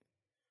it.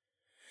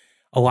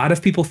 A lot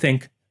of people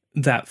think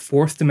that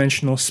fourth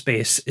dimensional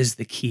space is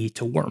the key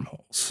to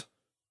wormholes.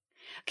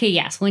 Okay,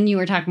 yes. When you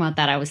were talking about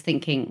that, I was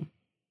thinking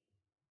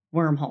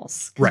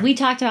wormholes. Right. We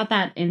talked about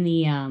that in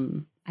the,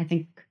 I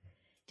think,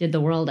 did the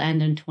world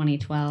end in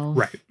 2012?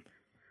 Right.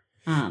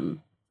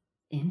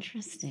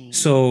 Interesting.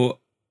 So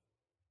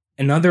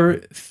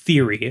another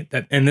theory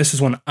that, and this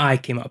is one I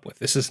came up with,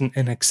 this is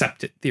an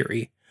accepted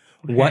theory.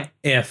 Okay. What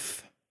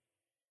if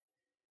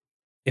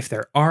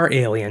there are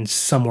aliens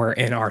somewhere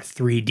in our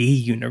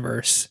 3D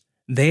universe,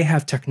 they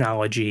have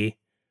technology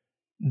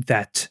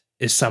that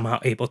is somehow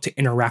able to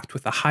interact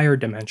with a higher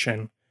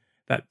dimension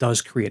that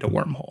does create a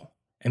wormhole.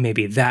 And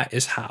maybe that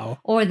is how.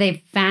 Or they've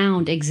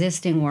found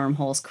existing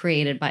wormholes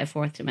created by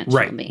fourth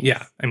dimensional beings.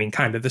 Yeah. I mean,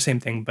 kind of the same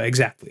thing, but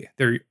exactly.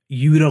 They're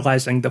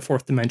utilizing the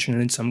fourth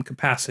dimension in some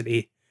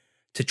capacity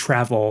to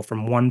travel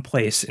from one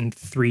place in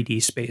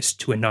 3D space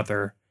to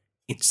another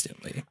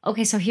instantly.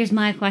 Okay, so here's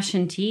my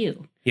question to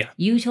you. Yeah.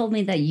 You told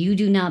me that you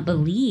do not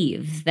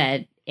believe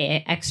that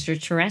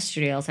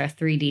extraterrestrials are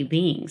 3D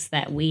beings,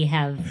 that we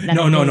have...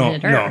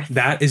 No.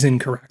 That is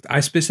incorrect.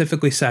 I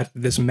specifically said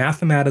it is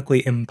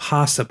mathematically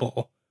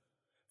impossible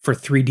for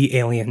 3D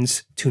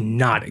aliens to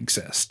not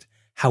exist.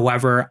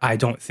 However, I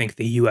don't think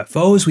the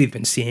UFOs we've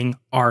been seeing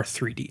are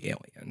 3D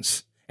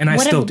aliens. And I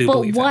still do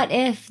believe that. But what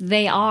if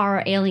they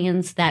are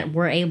aliens that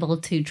were able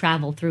to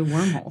travel through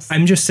wormholes?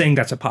 I'm just saying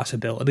that's a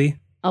possibility.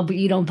 Oh, but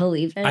you don't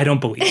believe that? I don't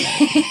believe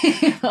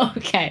it.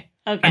 Okay.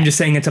 I'm just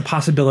saying it's a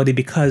possibility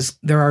because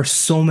there are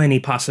so many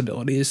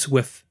possibilities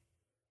with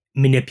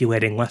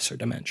manipulating lesser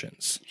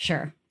dimensions.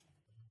 Sure.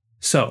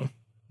 So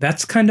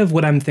that's kind of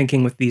what I'm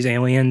thinking with these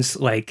aliens,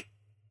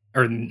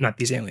 or not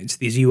these aliens,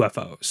 these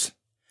UFOs.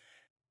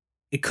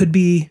 It could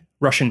be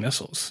Russian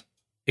missiles.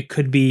 It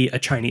could be a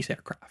Chinese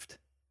aircraft.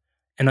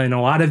 And in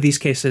a lot of these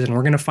cases, and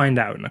we're going to find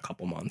out in a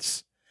couple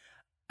months,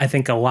 I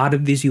think a lot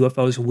of these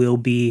UFOs will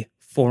be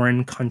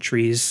foreign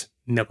countries'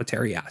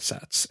 military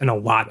assets in a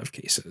lot of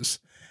cases.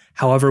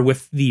 However,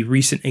 with the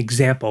recent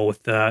example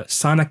with the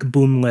sonic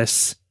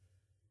boomless,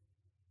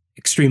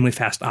 extremely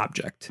fast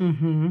object,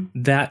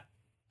 that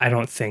I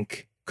don't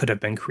think could have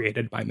been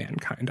created by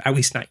mankind, at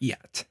least not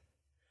yet.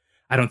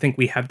 I don't think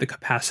we have the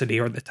capacity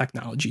or the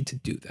technology to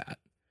do that.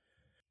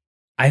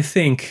 I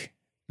think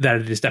that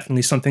it is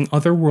definitely something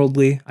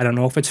otherworldly. I don't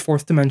know if it's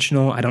fourth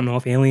dimensional. I don't know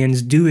if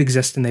aliens do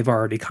exist and they've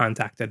already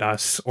contacted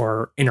us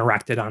or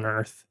interacted on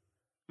Earth.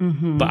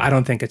 But I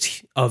don't think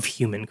it's of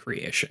human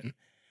creation.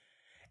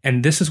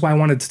 And this is why I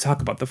wanted to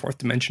talk about the fourth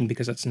dimension,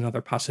 because it's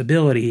another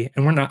possibility.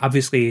 And we're not,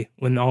 obviously,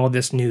 when all of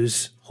this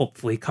news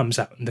hopefully comes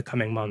out in the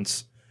coming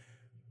months,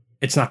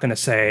 it's not going to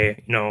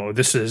say,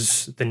 this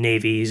is the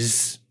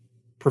Navy's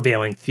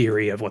prevailing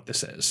theory of what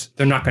this is.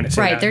 They're not going to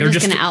say that. They're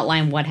just going to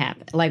outline what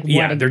happened.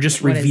 They're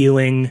just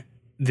revealing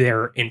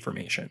their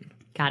information.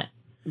 Got it.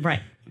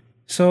 Right.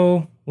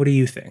 So what do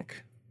you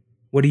think?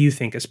 What do you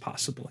think is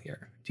possible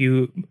here? Do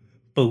you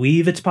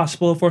believe it's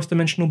possible a fourth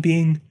dimensional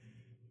being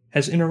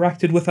has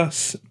interacted with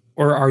us?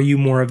 Or are you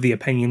more of the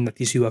opinion that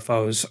these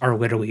UFOs are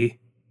literally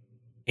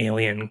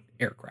alien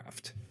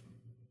aircraft?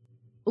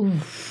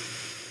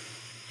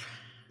 Oof.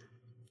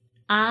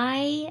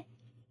 I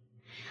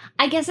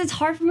guess it's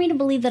hard for me to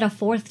believe that a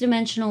fourth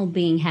dimensional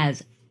being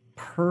has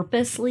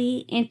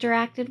purposely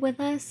interacted with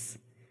us.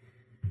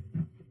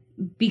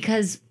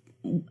 Because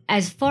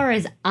as far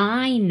as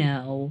I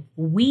know,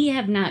 we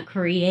have not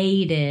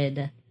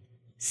created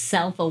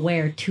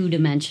self-aware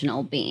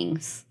two-dimensional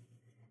beings.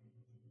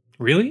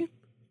 Really?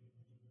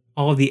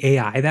 All of the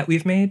AI that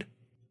we've made?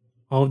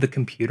 All of the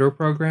computer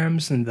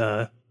programs and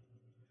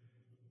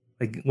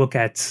look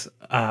at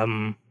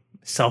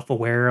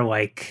self-aware,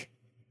 like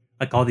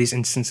all these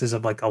instances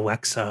of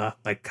Alexa,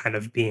 kind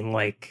of being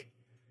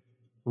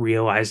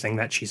realizing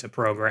that she's a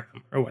program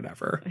or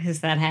whatever.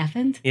 Has that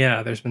happened?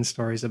 Yeah, there's been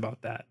stories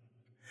about that.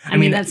 I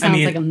mean, that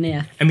sounds like a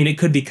myth. I mean, it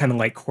could be kind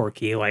of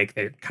quirky,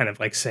 they're kind of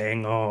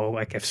saying,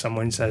 if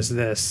someone says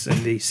this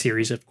in the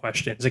series of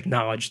questions,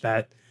 acknowledge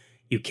that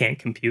you can't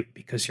compute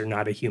because you're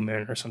not a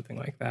human or something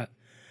like that.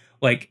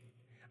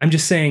 I'm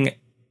just saying,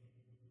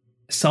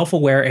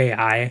 self-aware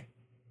AI,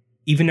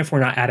 even if we're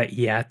not at it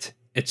yet,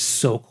 it's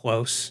so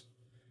close.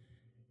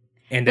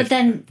 And but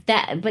then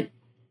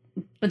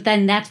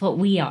that's what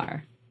we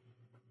are,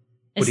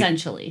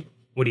 essentially.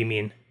 What do you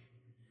mean?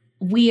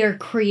 We are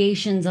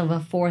creations of a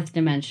fourth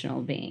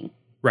dimensional being.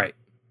 Right.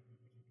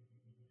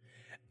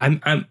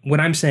 What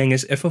I'm saying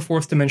is, if a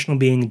fourth dimensional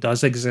being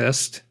does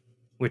exist,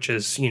 which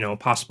is,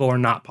 possible or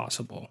not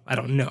possible, I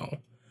don't know.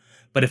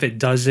 But if it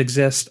does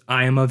exist,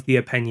 I am of the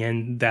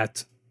opinion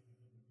that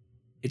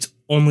it's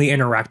only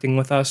interacting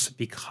with us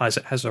because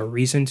it has a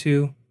reason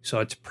to. So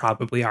it's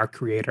probably our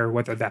creator,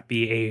 whether that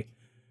be a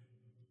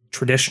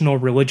traditional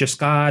religious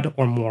god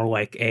or more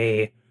like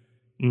a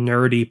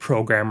nerdy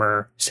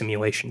programmer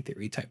simulation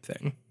theory type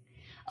thing.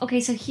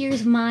 Okay, so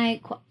here's my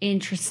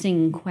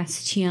interesting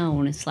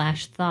question /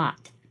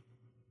 thought.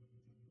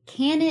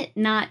 Can it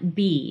not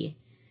be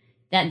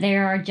that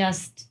there are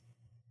just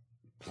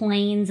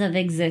planes of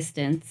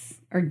existence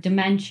or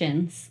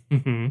dimensions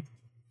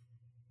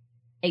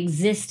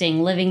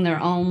existing, living their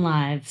own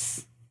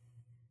lives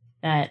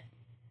that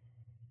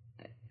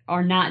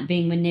are not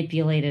being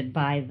manipulated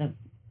by the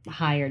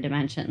higher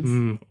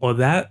dimensions? Well,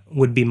 that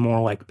would be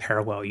more like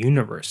parallel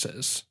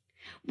universes.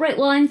 Right.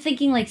 Well, I'm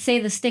thinking say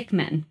the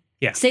stickmen.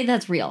 Yeah. Say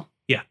that's real.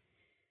 Yeah.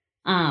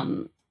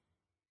 And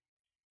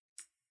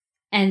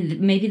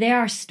maybe they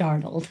are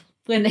startled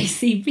when they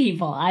see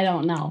people. I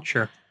don't know.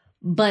 Sure.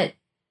 But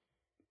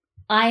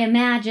I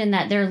imagine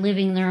that they're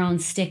living their own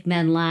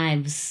stickmen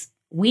lives.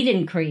 We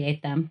didn't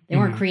create them. They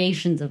weren't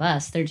creations of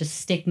us. They're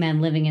just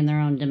stickmen living in their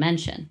own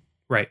dimension.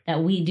 Right.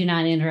 That we do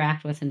not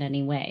interact with in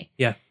any way.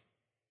 Yeah.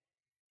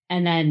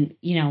 And then,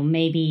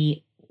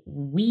 maybe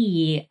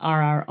we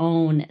are our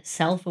own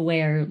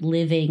self-aware,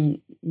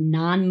 living,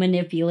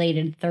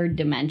 non-manipulated third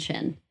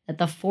dimension that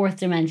the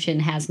fourth dimension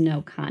has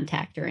no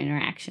contact or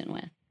interaction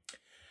with.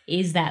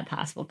 Is that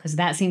possible? Because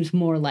that seems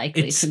more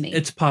likely to me.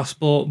 It's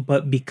possible,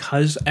 but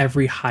because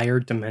every higher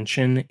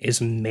dimension is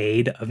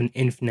made of an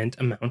infinite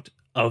amount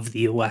of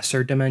the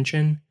lesser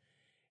dimension,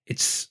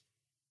 it's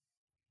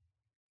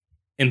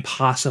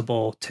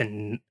impossible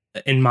to,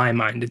 in my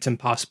mind, it's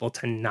impossible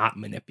to not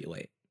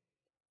manipulate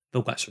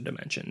the lesser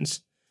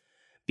dimensions.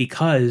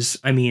 Because,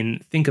 I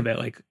mean, think of it,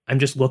 like, I'm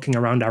just looking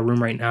around our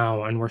room right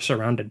now and we're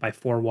surrounded by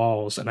 4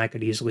 walls, and I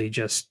could easily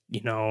just,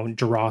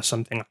 draw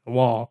something on the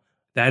wall.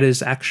 That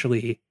is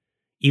actually,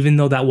 even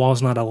though that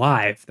wall's not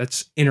alive,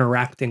 that's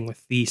interacting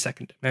with the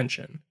second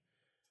dimension.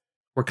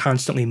 We're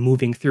constantly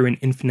moving through an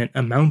infinite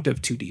amount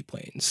of 2D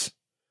planes.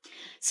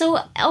 So,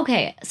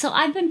 okay, so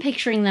I've been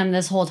picturing them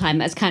this whole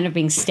time as kind of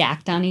being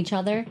stacked on each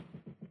other.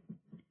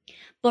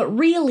 But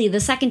really, the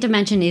second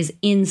dimension is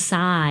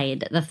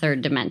inside the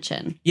third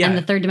dimension. Yeah. And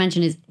the third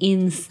dimension is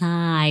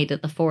inside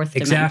the fourth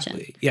dimension.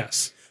 Exactly,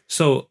 yes.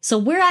 So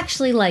we're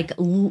actually like,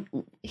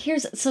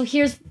 here's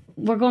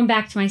we're going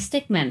back to my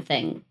stickmen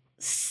thing.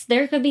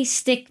 There could be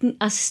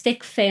a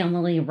stick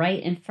family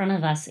right in front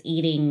of us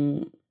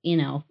eating,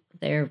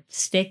 their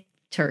stick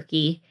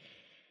turkey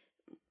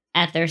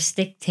at their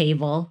stick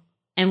table,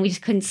 and we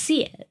just couldn't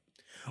see it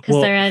because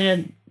they're at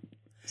a...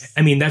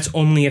 I mean, that's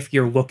only if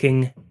you're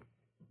looking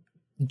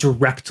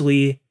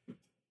directly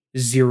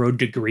 0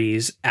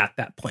 degrees at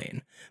that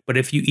plane. But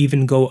if you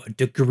even go a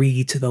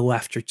degree to the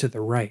left or to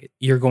the right,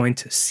 you're going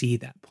to see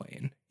that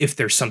plane if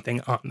there's something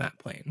on that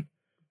plane.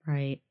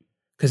 Right.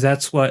 Because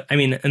that's what, I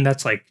mean, and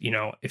that's like,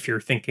 if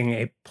you're thinking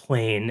a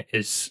plane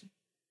is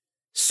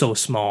so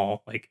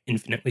small, like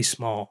infinitely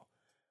small,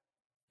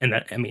 and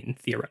that, I mean,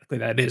 theoretically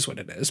that is what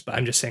it is, but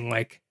I'm just saying,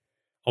 like,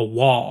 a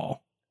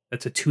wall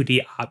that's a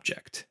 2D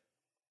object,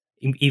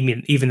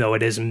 even though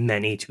it is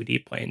many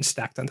 2D planes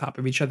stacked on top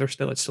of each other,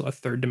 it's still a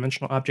third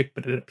dimensional object,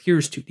 but it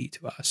appears 2D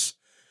to us.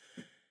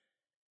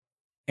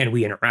 And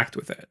we interact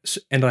with it.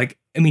 And like,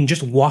 I mean,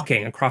 just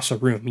walking across a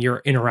room,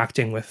 you're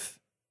interacting with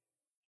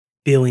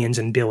billions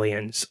and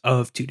billions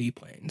of 2D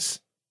planes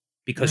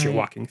because you're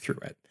walking through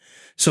it.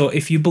 So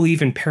if you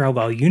believe in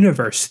parallel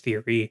universe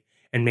theory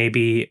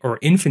or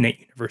infinite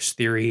universe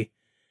theory,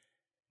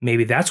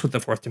 maybe that's what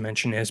the fourth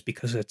dimension is,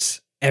 because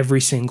it's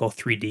every single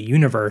 3D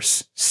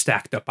universe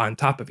stacked up on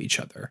top of each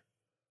other.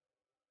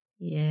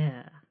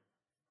 Yeah.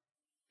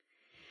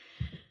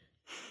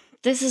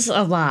 This is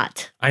a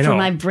lot I know. for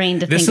my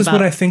brain to think about. This is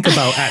what I think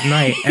about at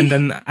night, and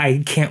then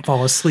I can't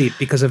fall asleep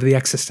because of the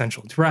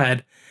existential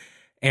dread,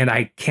 and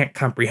I can't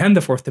comprehend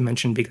the fourth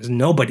dimension because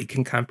nobody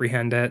can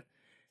comprehend it,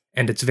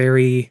 and it's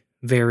very,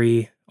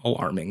 very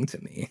alarming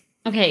to me.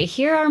 Okay,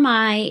 here are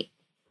my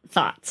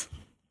thoughts.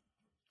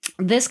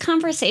 This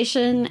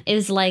conversation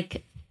is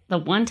like the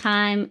one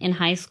time in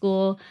high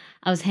school,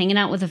 I was hanging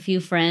out with a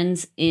few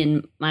friends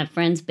in my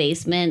friend's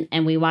basement,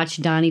 and we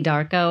watched Donnie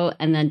Darko,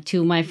 and then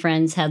 2 of my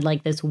friends had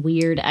like this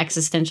weird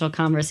existential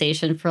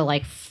conversation for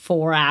like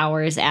 4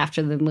 hours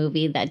after the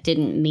movie that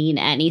didn't mean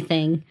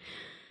anything.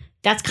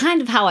 That's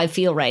kind of how I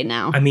feel right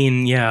now. I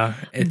mean, yeah,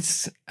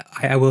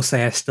 I will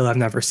say I still have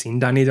never seen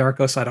Donnie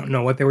Darko, so I don't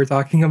know what they were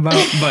talking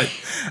about, but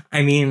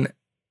I mean,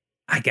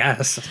 I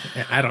guess.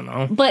 I don't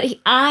know. But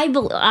I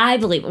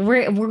believe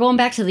we're going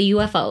back to the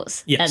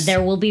UFOs that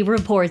there will be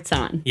reports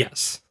on.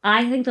 Yes.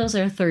 I think those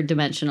are third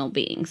dimensional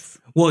beings.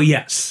 Well,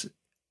 yes.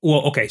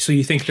 Well, okay, so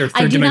you think they're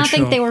third dimensional. I do not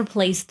think they were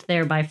placed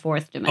there by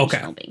fourth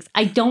dimensional beings.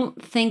 I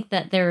don't think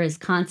that there is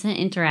constant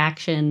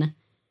interaction.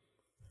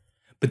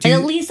 But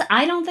at least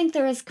I don't think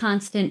there is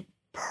constant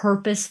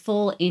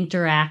purposeful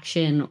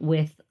interaction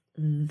with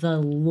the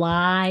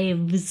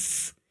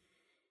lives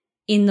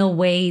in the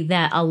way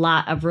that a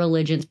lot of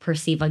religions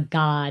perceive a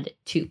god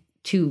to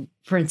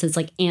for instance,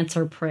 like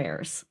answer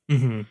prayers.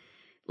 Mm-hmm.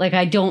 Like,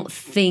 I don't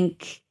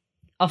think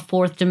a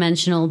fourth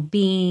dimensional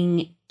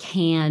being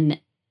can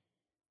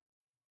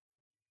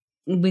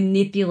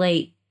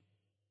manipulate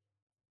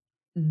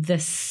the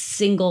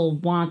single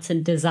wants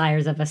and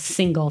desires of a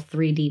single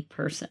 3D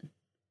person.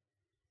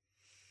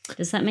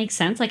 Does that make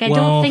sense? Like, I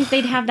don't think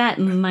they'd have that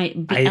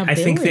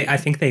ability. I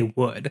think they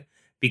would,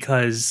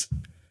 because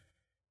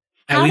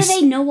how do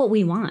they know what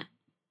we want?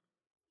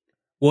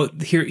 Well,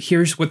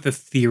 here's what the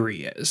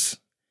theory is.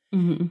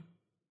 Mm-hmm.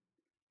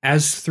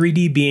 As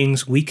 3D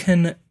beings, we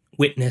can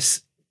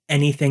witness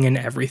anything and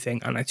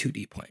everything on a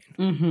 2D plane.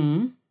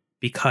 Mm-hmm.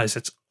 Because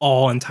it's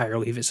all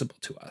entirely visible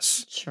to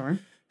us. Sure.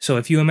 So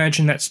if you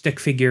imagine that stick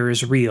figure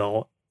is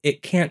real,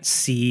 it can't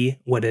see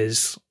what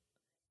is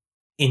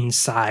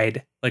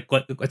inside. Like,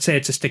 let's say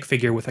it's a stick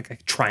figure with like a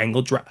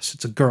triangle dress.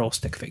 It's a girl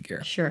stick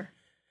figure. Sure.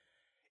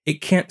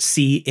 It can't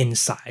see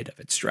inside of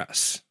its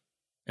dress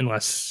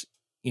unless,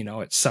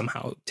 it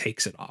somehow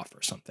takes it off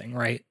or something,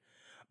 right?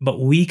 But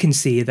we can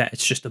see that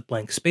it's just a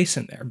blank space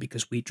in there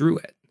because we drew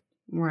it.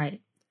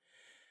 Right.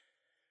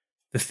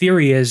 The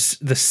theory is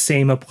the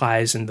same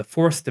applies in the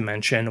fourth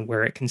dimension,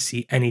 where it can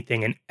see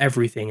anything and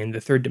everything in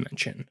the third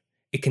dimension.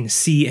 It can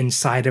see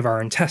inside of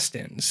our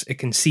intestines. It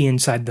can see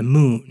inside the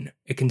moon.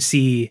 It can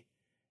see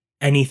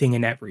anything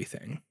and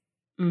everything.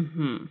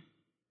 Mm-hmm.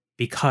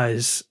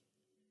 Because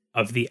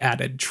of the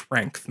added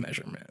strength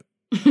measurement.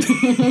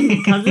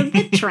 Because of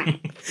the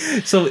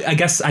strength. So I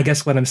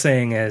guess what I'm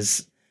saying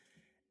is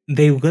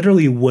they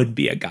literally would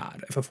be a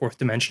god if a fourth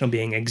dimensional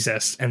being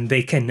exists, and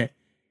they can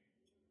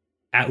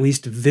at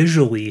least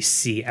visually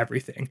see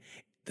everything.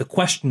 The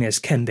question is,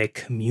 can they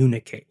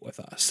communicate with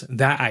us?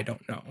 That I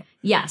don't know.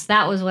 Yes,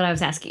 that was what I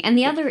was asking. And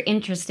the other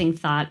interesting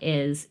thought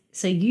is,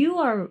 so you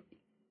are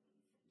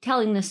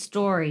telling the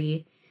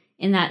story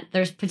in that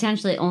there's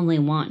potentially only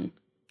one.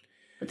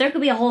 But there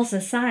could be a whole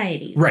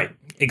society. Right,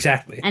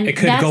 exactly. And it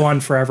could go on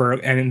forever,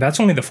 and that's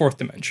only the fourth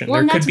dimension.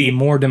 Well, there could be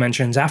more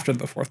dimensions after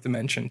the fourth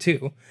dimension,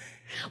 too.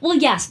 Well,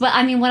 yes, but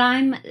I mean, what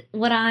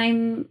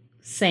I'm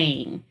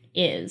saying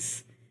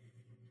is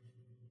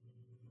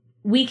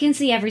we can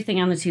see everything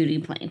on the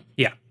 2D plane.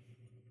 Yeah.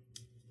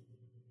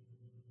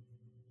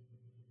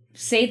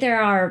 Say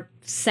there are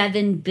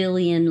 7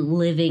 billion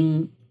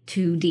living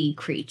 2D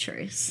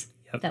creatures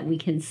that we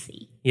can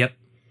see. Yep.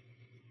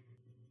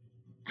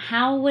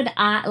 How would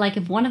I, like,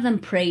 if one of them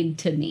prayed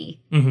to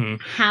me,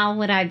 how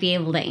would I be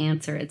able to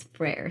answer its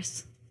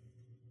prayers?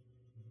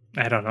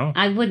 I don't know.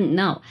 I wouldn't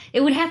know.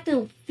 It would have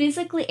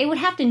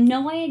to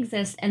know I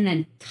exist and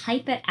then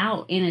type it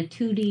out in a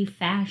 2D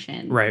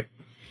fashion. Right.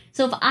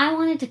 So if I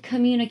wanted to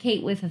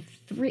communicate with a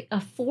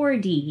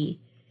 4D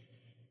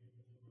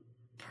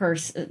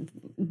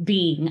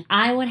being,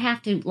 I would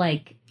have to,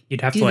 like, you'd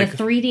have do to, like,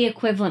 the 3D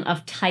equivalent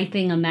of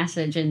typing a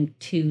message in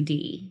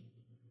 2D.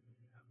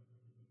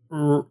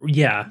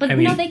 Yeah. But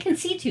no, they can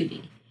see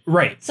 2D.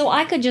 Right. So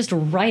I could just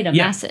write a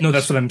message. No,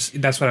 that's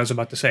what I was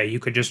about to say. You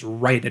could just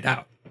write it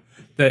out.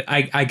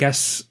 I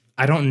guess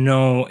I don't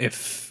know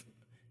if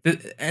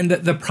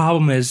the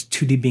problem is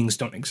 2D beings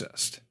don't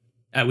exist,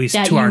 at least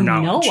that to our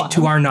knowledge.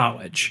 To our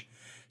knowledge.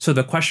 So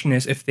the question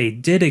is, if they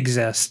did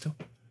exist,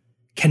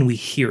 can we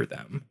hear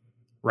them?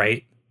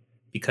 Right?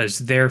 Because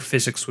their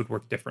physics would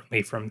work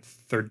differently from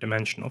third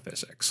dimensional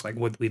physics. Like,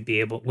 would they be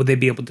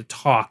able to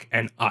talk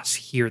and us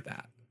hear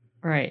that?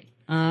 Right.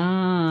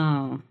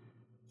 Oh.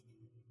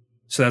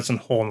 So that's a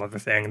whole other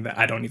thing that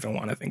I don't even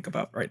want to think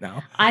about right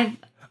now.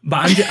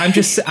 But I'm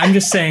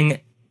just saying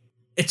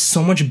it's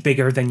so much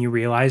bigger than you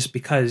realize,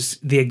 because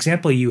the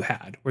example you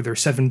had where there's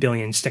 7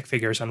 billion stick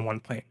figures on one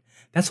plane,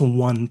 that's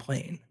one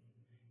plane.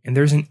 And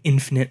there's an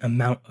infinite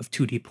amount of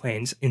 2D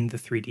planes in the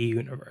 3D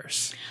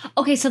universe.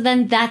 Okay, so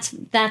then that's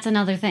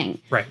another thing.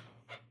 Right.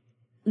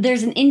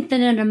 There's an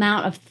infinite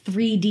amount of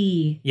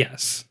 3D.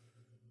 Yes.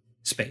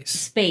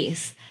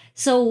 Space.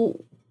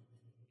 So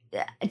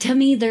to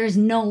me, there's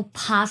no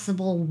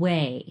possible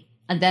way.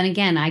 And then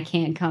again, I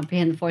can't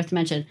comprehend the fourth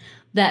dimension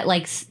that,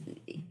 like,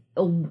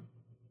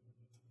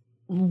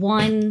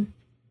 one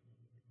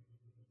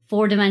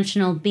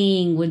 4-dimensional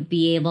being would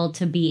be able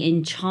to be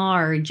in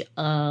charge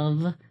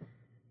of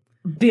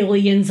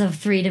billions of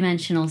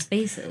 3-dimensional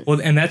spaces. Well,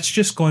 and that's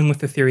just going with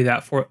the theory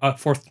that a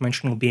fourth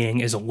dimensional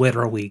being is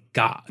literally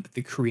God,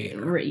 the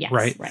creator. Yes,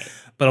 right? Right.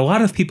 But a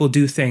lot of people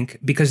do think,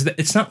 because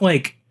it's not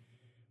like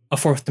a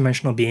fourth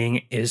dimensional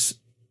being is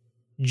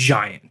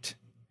giant.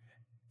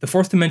 The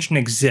fourth dimension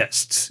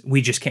exists.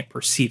 We just can't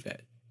perceive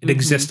it. It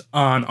exists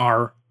on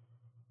our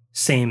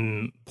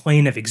same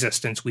plane of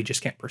existence. We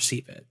just can't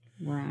perceive it.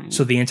 Right.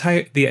 So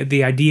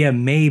the idea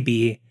may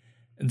be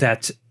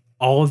that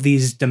all of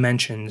these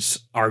dimensions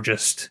are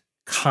just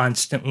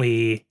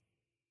constantly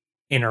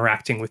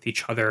interacting with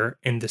each other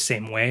in the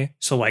same way.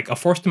 So, like, a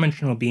fourth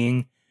dimensional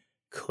being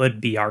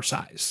could be our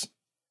size.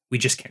 We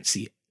just can't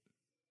see it.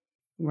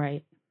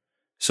 Right.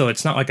 So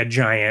it's not like a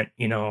giant,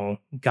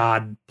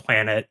 God,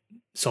 planet,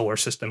 solar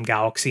system,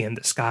 galaxy in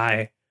the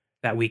sky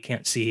that we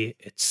can't see.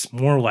 It's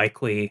more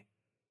likely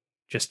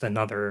just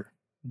another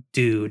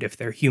dude if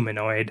they're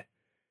humanoid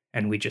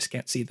and we just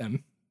can't see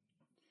them.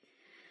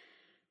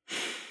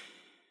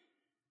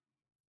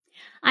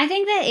 I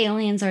think that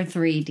aliens are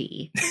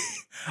 3D.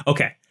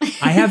 Okay.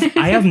 I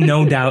have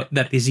no doubt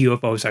that these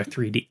UFOs are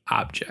 3D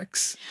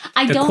objects.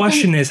 The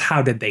question is,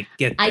 how did they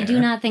get there? I do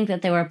not think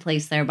that they were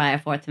placed there by a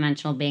fourth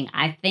dimensional being.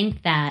 I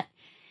think that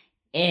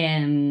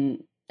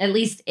at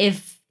least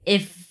if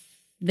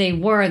they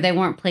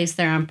weren't placed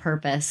there on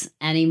purpose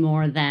any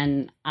more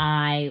than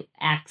I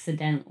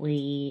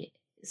accidentally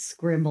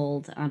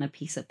scribbled on a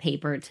piece of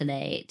paper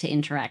today to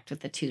interact with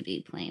the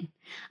 2D plane.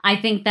 I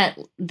think that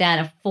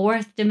a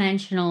fourth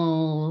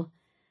dimensional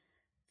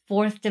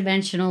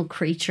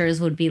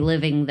creatures would be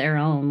living their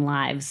own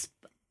lives.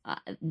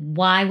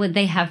 Why would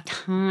they have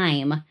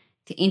time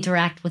to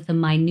interact with the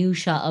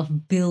minutia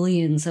of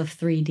billions of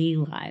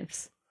 3D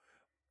lives?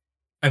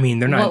 I mean,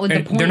 they're not be?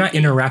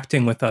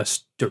 interacting with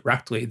us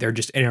directly. They're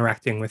just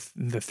interacting with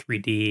the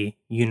 3D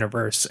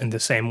universe in the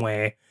same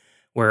way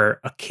where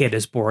a kid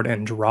is bored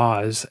and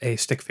draws a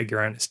stick figure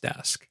on his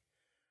desk,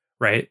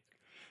 right?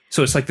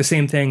 So it's like the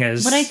same thing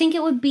as... But I think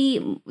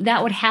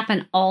that would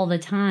happen all the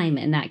time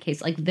in that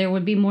case. Like, there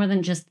would be more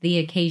than just the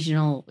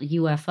occasional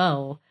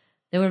UFO.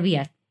 There would be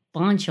a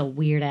bunch of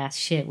weird-ass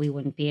shit we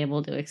wouldn't be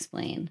able to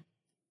explain.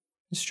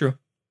 It's true.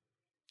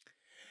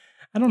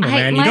 I don't know,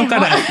 man. You don't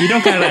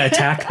gotta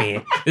attack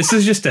me. This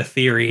is just a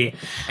theory.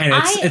 And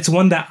it's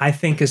one that I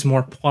think is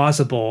more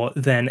plausible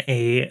than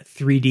a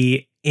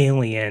 3D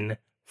alien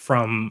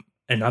from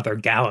another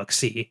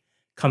galaxy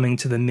coming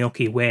to the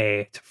Milky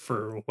Way to,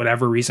 for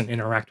whatever reason,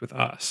 interact with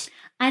us.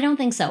 I don't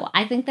think so.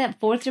 I think that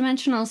fourth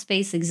dimensional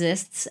space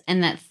exists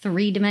and that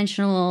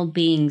three-dimensional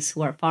beings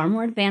who are far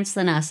more advanced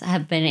than us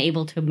have been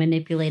able to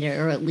manipulate it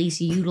or at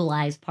least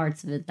utilize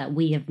parts of it that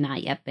we have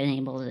not yet been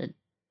able to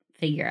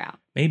figure out.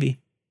 Maybe.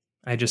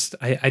 I just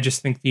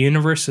think the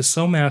universe is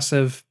so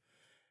massive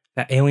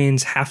that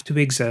aliens have to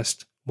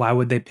exist. Why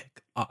would they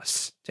pick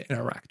us to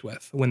interact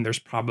with when there's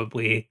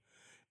probably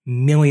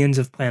millions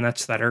of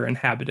planets that are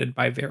inhabited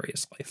by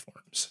various life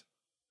forms?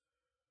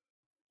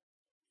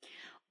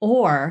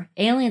 Or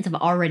aliens have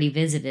already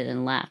visited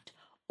and left.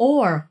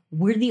 Or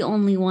we're the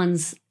only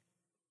ones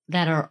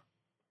that are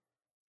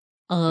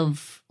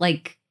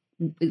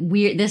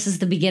this is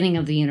the beginning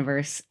of the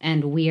universe,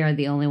 and we are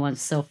the only ones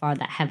so far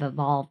that have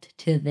evolved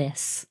to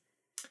this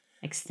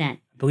extent.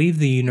 I believe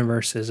the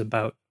universe is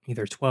about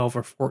either 12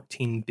 or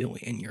 14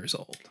 billion years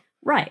old.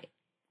 Right.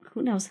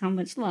 Who knows how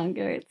much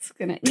longer it's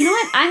gonna... You know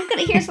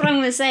what? Here's what I'm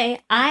gonna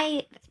say.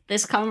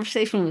 This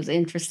conversation was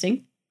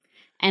interesting,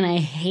 and I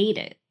hate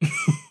it.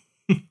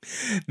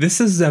 This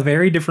is a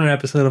very different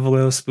episode of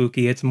Lil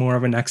Spooky. It's more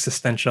of an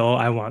existential,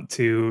 I want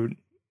to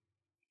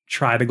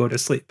try to go to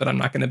sleep, but I'm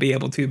not going to be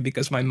able to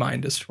because my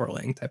mind is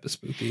swirling type of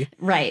spooky.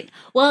 Right.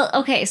 Well,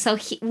 okay, so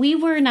we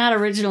were not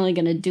originally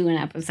going to do an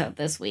episode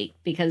this week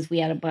because we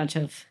had a bunch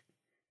of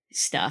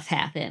stuff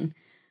happen.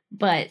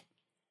 But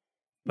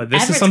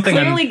this Everett's is something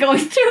clearly going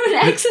through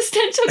an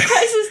existential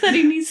crisis that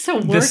he needs to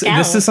work out.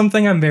 This is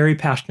something I'm very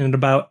passionate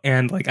about,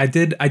 and like I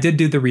did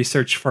do the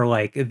research for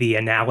like the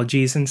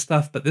analogies and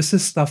stuff, but this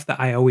is stuff that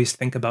I always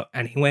think about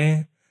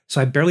anyway.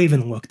 So I barely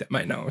even looked at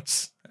my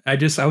notes. I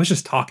was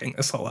just talking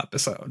this whole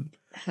episode,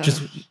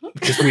 just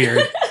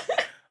weird.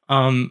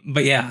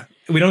 But yeah,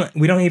 we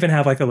don't even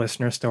have like a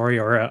listener story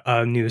or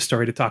a news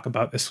story to talk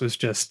about. This was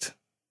just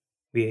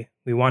we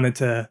wanted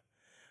to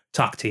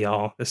talk to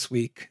y'all this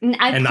week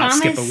and not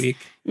skip a week.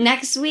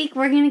 Next week,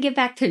 we're going to get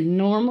back to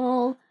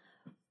normal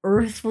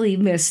earthly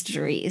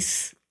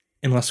mysteries.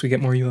 Unless we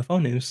get more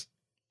UFO news.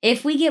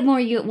 If we get more,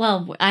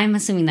 well, I'm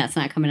assuming that's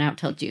not coming out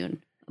till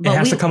June. But it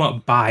has to come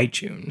out by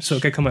June, so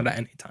it could come out at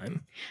any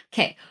time.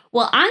 Okay.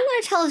 Well, I'm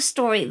going to tell a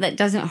story that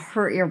doesn't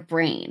hurt your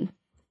brain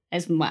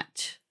as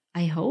much,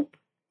 I hope.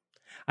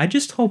 I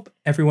just hope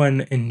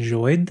everyone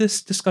enjoyed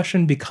this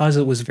discussion because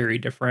it was very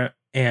different,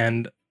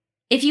 and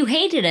if you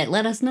hated it,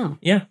 let us know.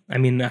 Yeah. I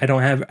mean, I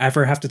don't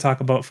ever have to talk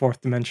about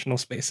fourth dimensional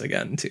space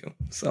again, too.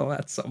 So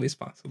that's always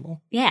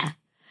possible. Yeah.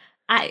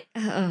 I'm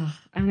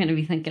going to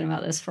be thinking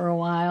about this for a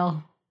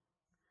while.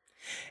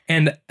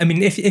 And I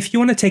mean, if you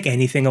want to take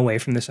anything away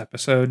from this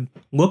episode,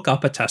 look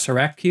up a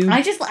Tesseract cube.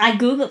 I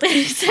Googled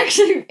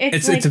it.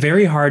 It's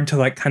very hard to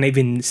like kind of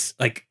even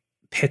like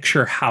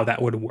picture how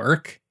that would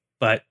work.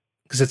 But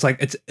because it's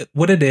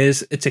what it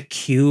is, it's a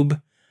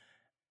cube.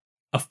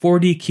 A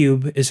 4D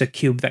cube is a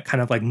cube that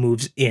kind of like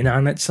moves in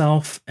on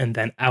itself and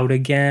then out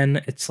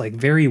again. It's like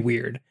very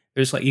weird.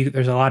 There's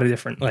a lot of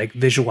different like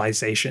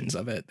visualizations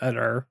of it that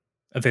are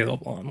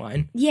available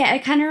online. Yeah,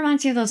 it kind of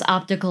reminds you of those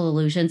optical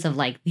illusions of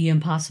like the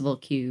impossible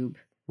cube.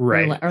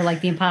 Right. Or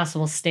like the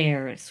impossible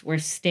stairs, where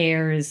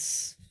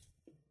stairs,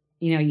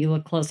 you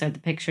look closer at the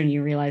picture and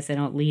you realize they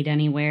don't lead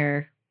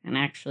anywhere. And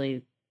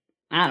actually,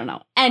 I don't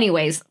know.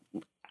 Anyways,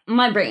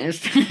 my brain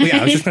is... Yeah,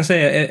 I was just going to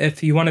say,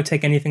 if you want to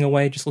take anything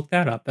away, just look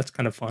that up. That's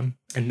kind of fun.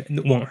 And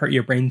it won't hurt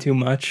your brain too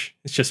much.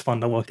 It's just fun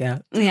to look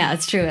at. Yeah,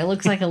 it's true. It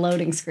looks like a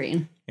loading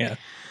screen. Yeah.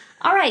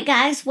 All right,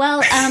 guys.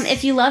 Well,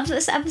 if you loved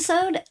this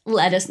episode,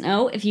 let us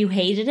know. If you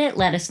hated it,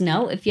 let us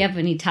know. If you have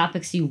any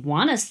topics you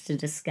want us to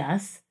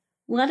discuss,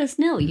 let us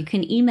know. You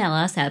can email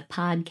us at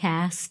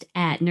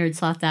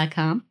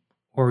podcast@nerdsloth.com.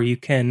 Or you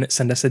can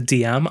send us a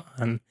DM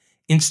on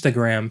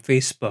Instagram,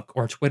 Facebook,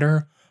 or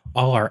Twitter.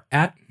 All are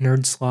at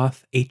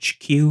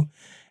NerdslothHQ.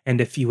 And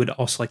if you would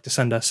also like to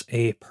send us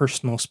a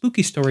personal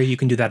spooky story, you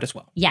can do that as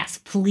well. Yes,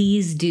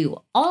 please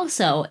do.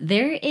 Also,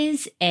 there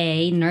is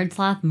a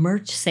Nerdsloth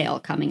merch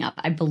sale coming up.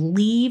 I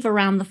believe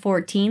around the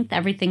 14th,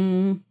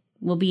 everything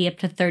will be up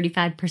to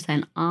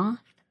 35%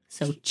 off.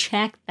 So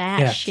check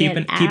that shit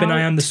out. Keep an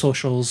eye on the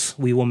socials.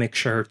 We will make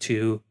sure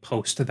to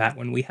post that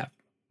when we have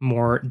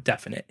more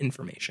definite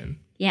information.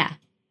 Yeah.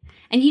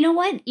 And you know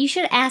what? You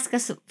should ask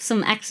us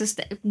some extra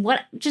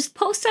just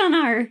post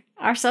on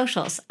our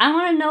socials. I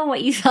want to know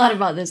what you thought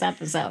about this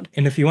episode.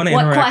 And if you want to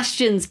what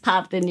questions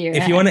popped into your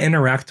head. If you want to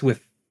interact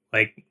with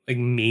like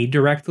me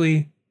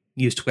directly,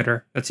 use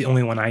Twitter. That's the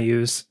only one I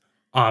use.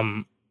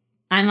 I'm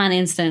on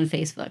Insta and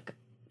Facebook.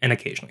 And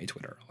occasionally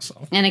Twitter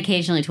also. And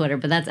occasionally Twitter,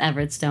 but that's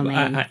Everett's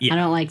domain. Yeah. I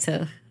don't like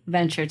to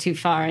venture too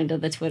far into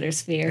the Twitter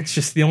sphere. It's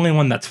just the only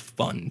one that's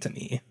fun to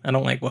me. I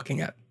don't like looking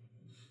at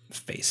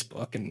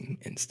Facebook and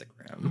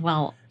Instagram.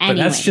 Well, anyway.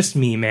 But that's just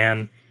me,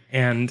 man.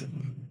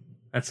 And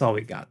that's all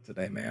we got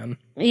today, man.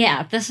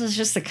 Yeah, this was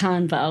just a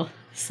convo.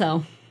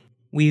 So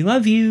we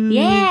love you.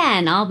 Yeah,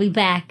 and I'll be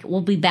back. We'll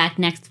be back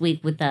next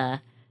week with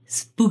a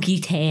spooky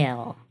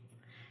tale.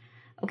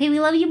 Okay, we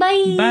love you.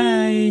 Bye.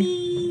 Bye.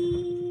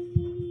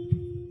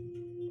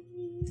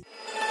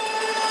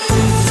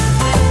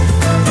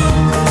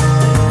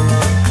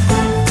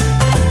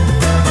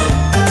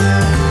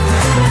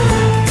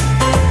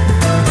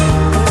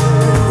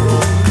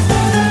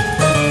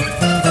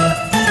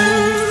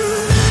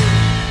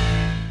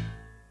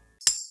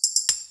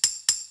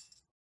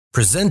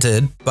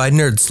 Presented by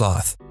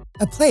Nerdsloth.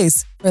 A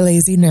place for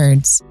lazy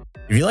nerds.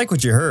 If you like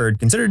what you heard,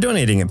 consider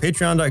donating at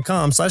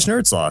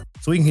patreon.com/nerdsloth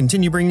so we can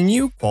continue bringing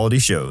you quality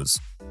shows.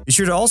 Be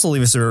sure to also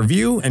leave us a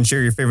review and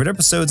share your favorite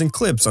episodes and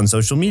clips on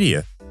social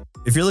media.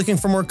 If you're looking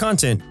for more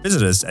content,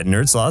 visit us at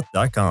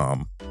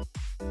nerdsloth.com.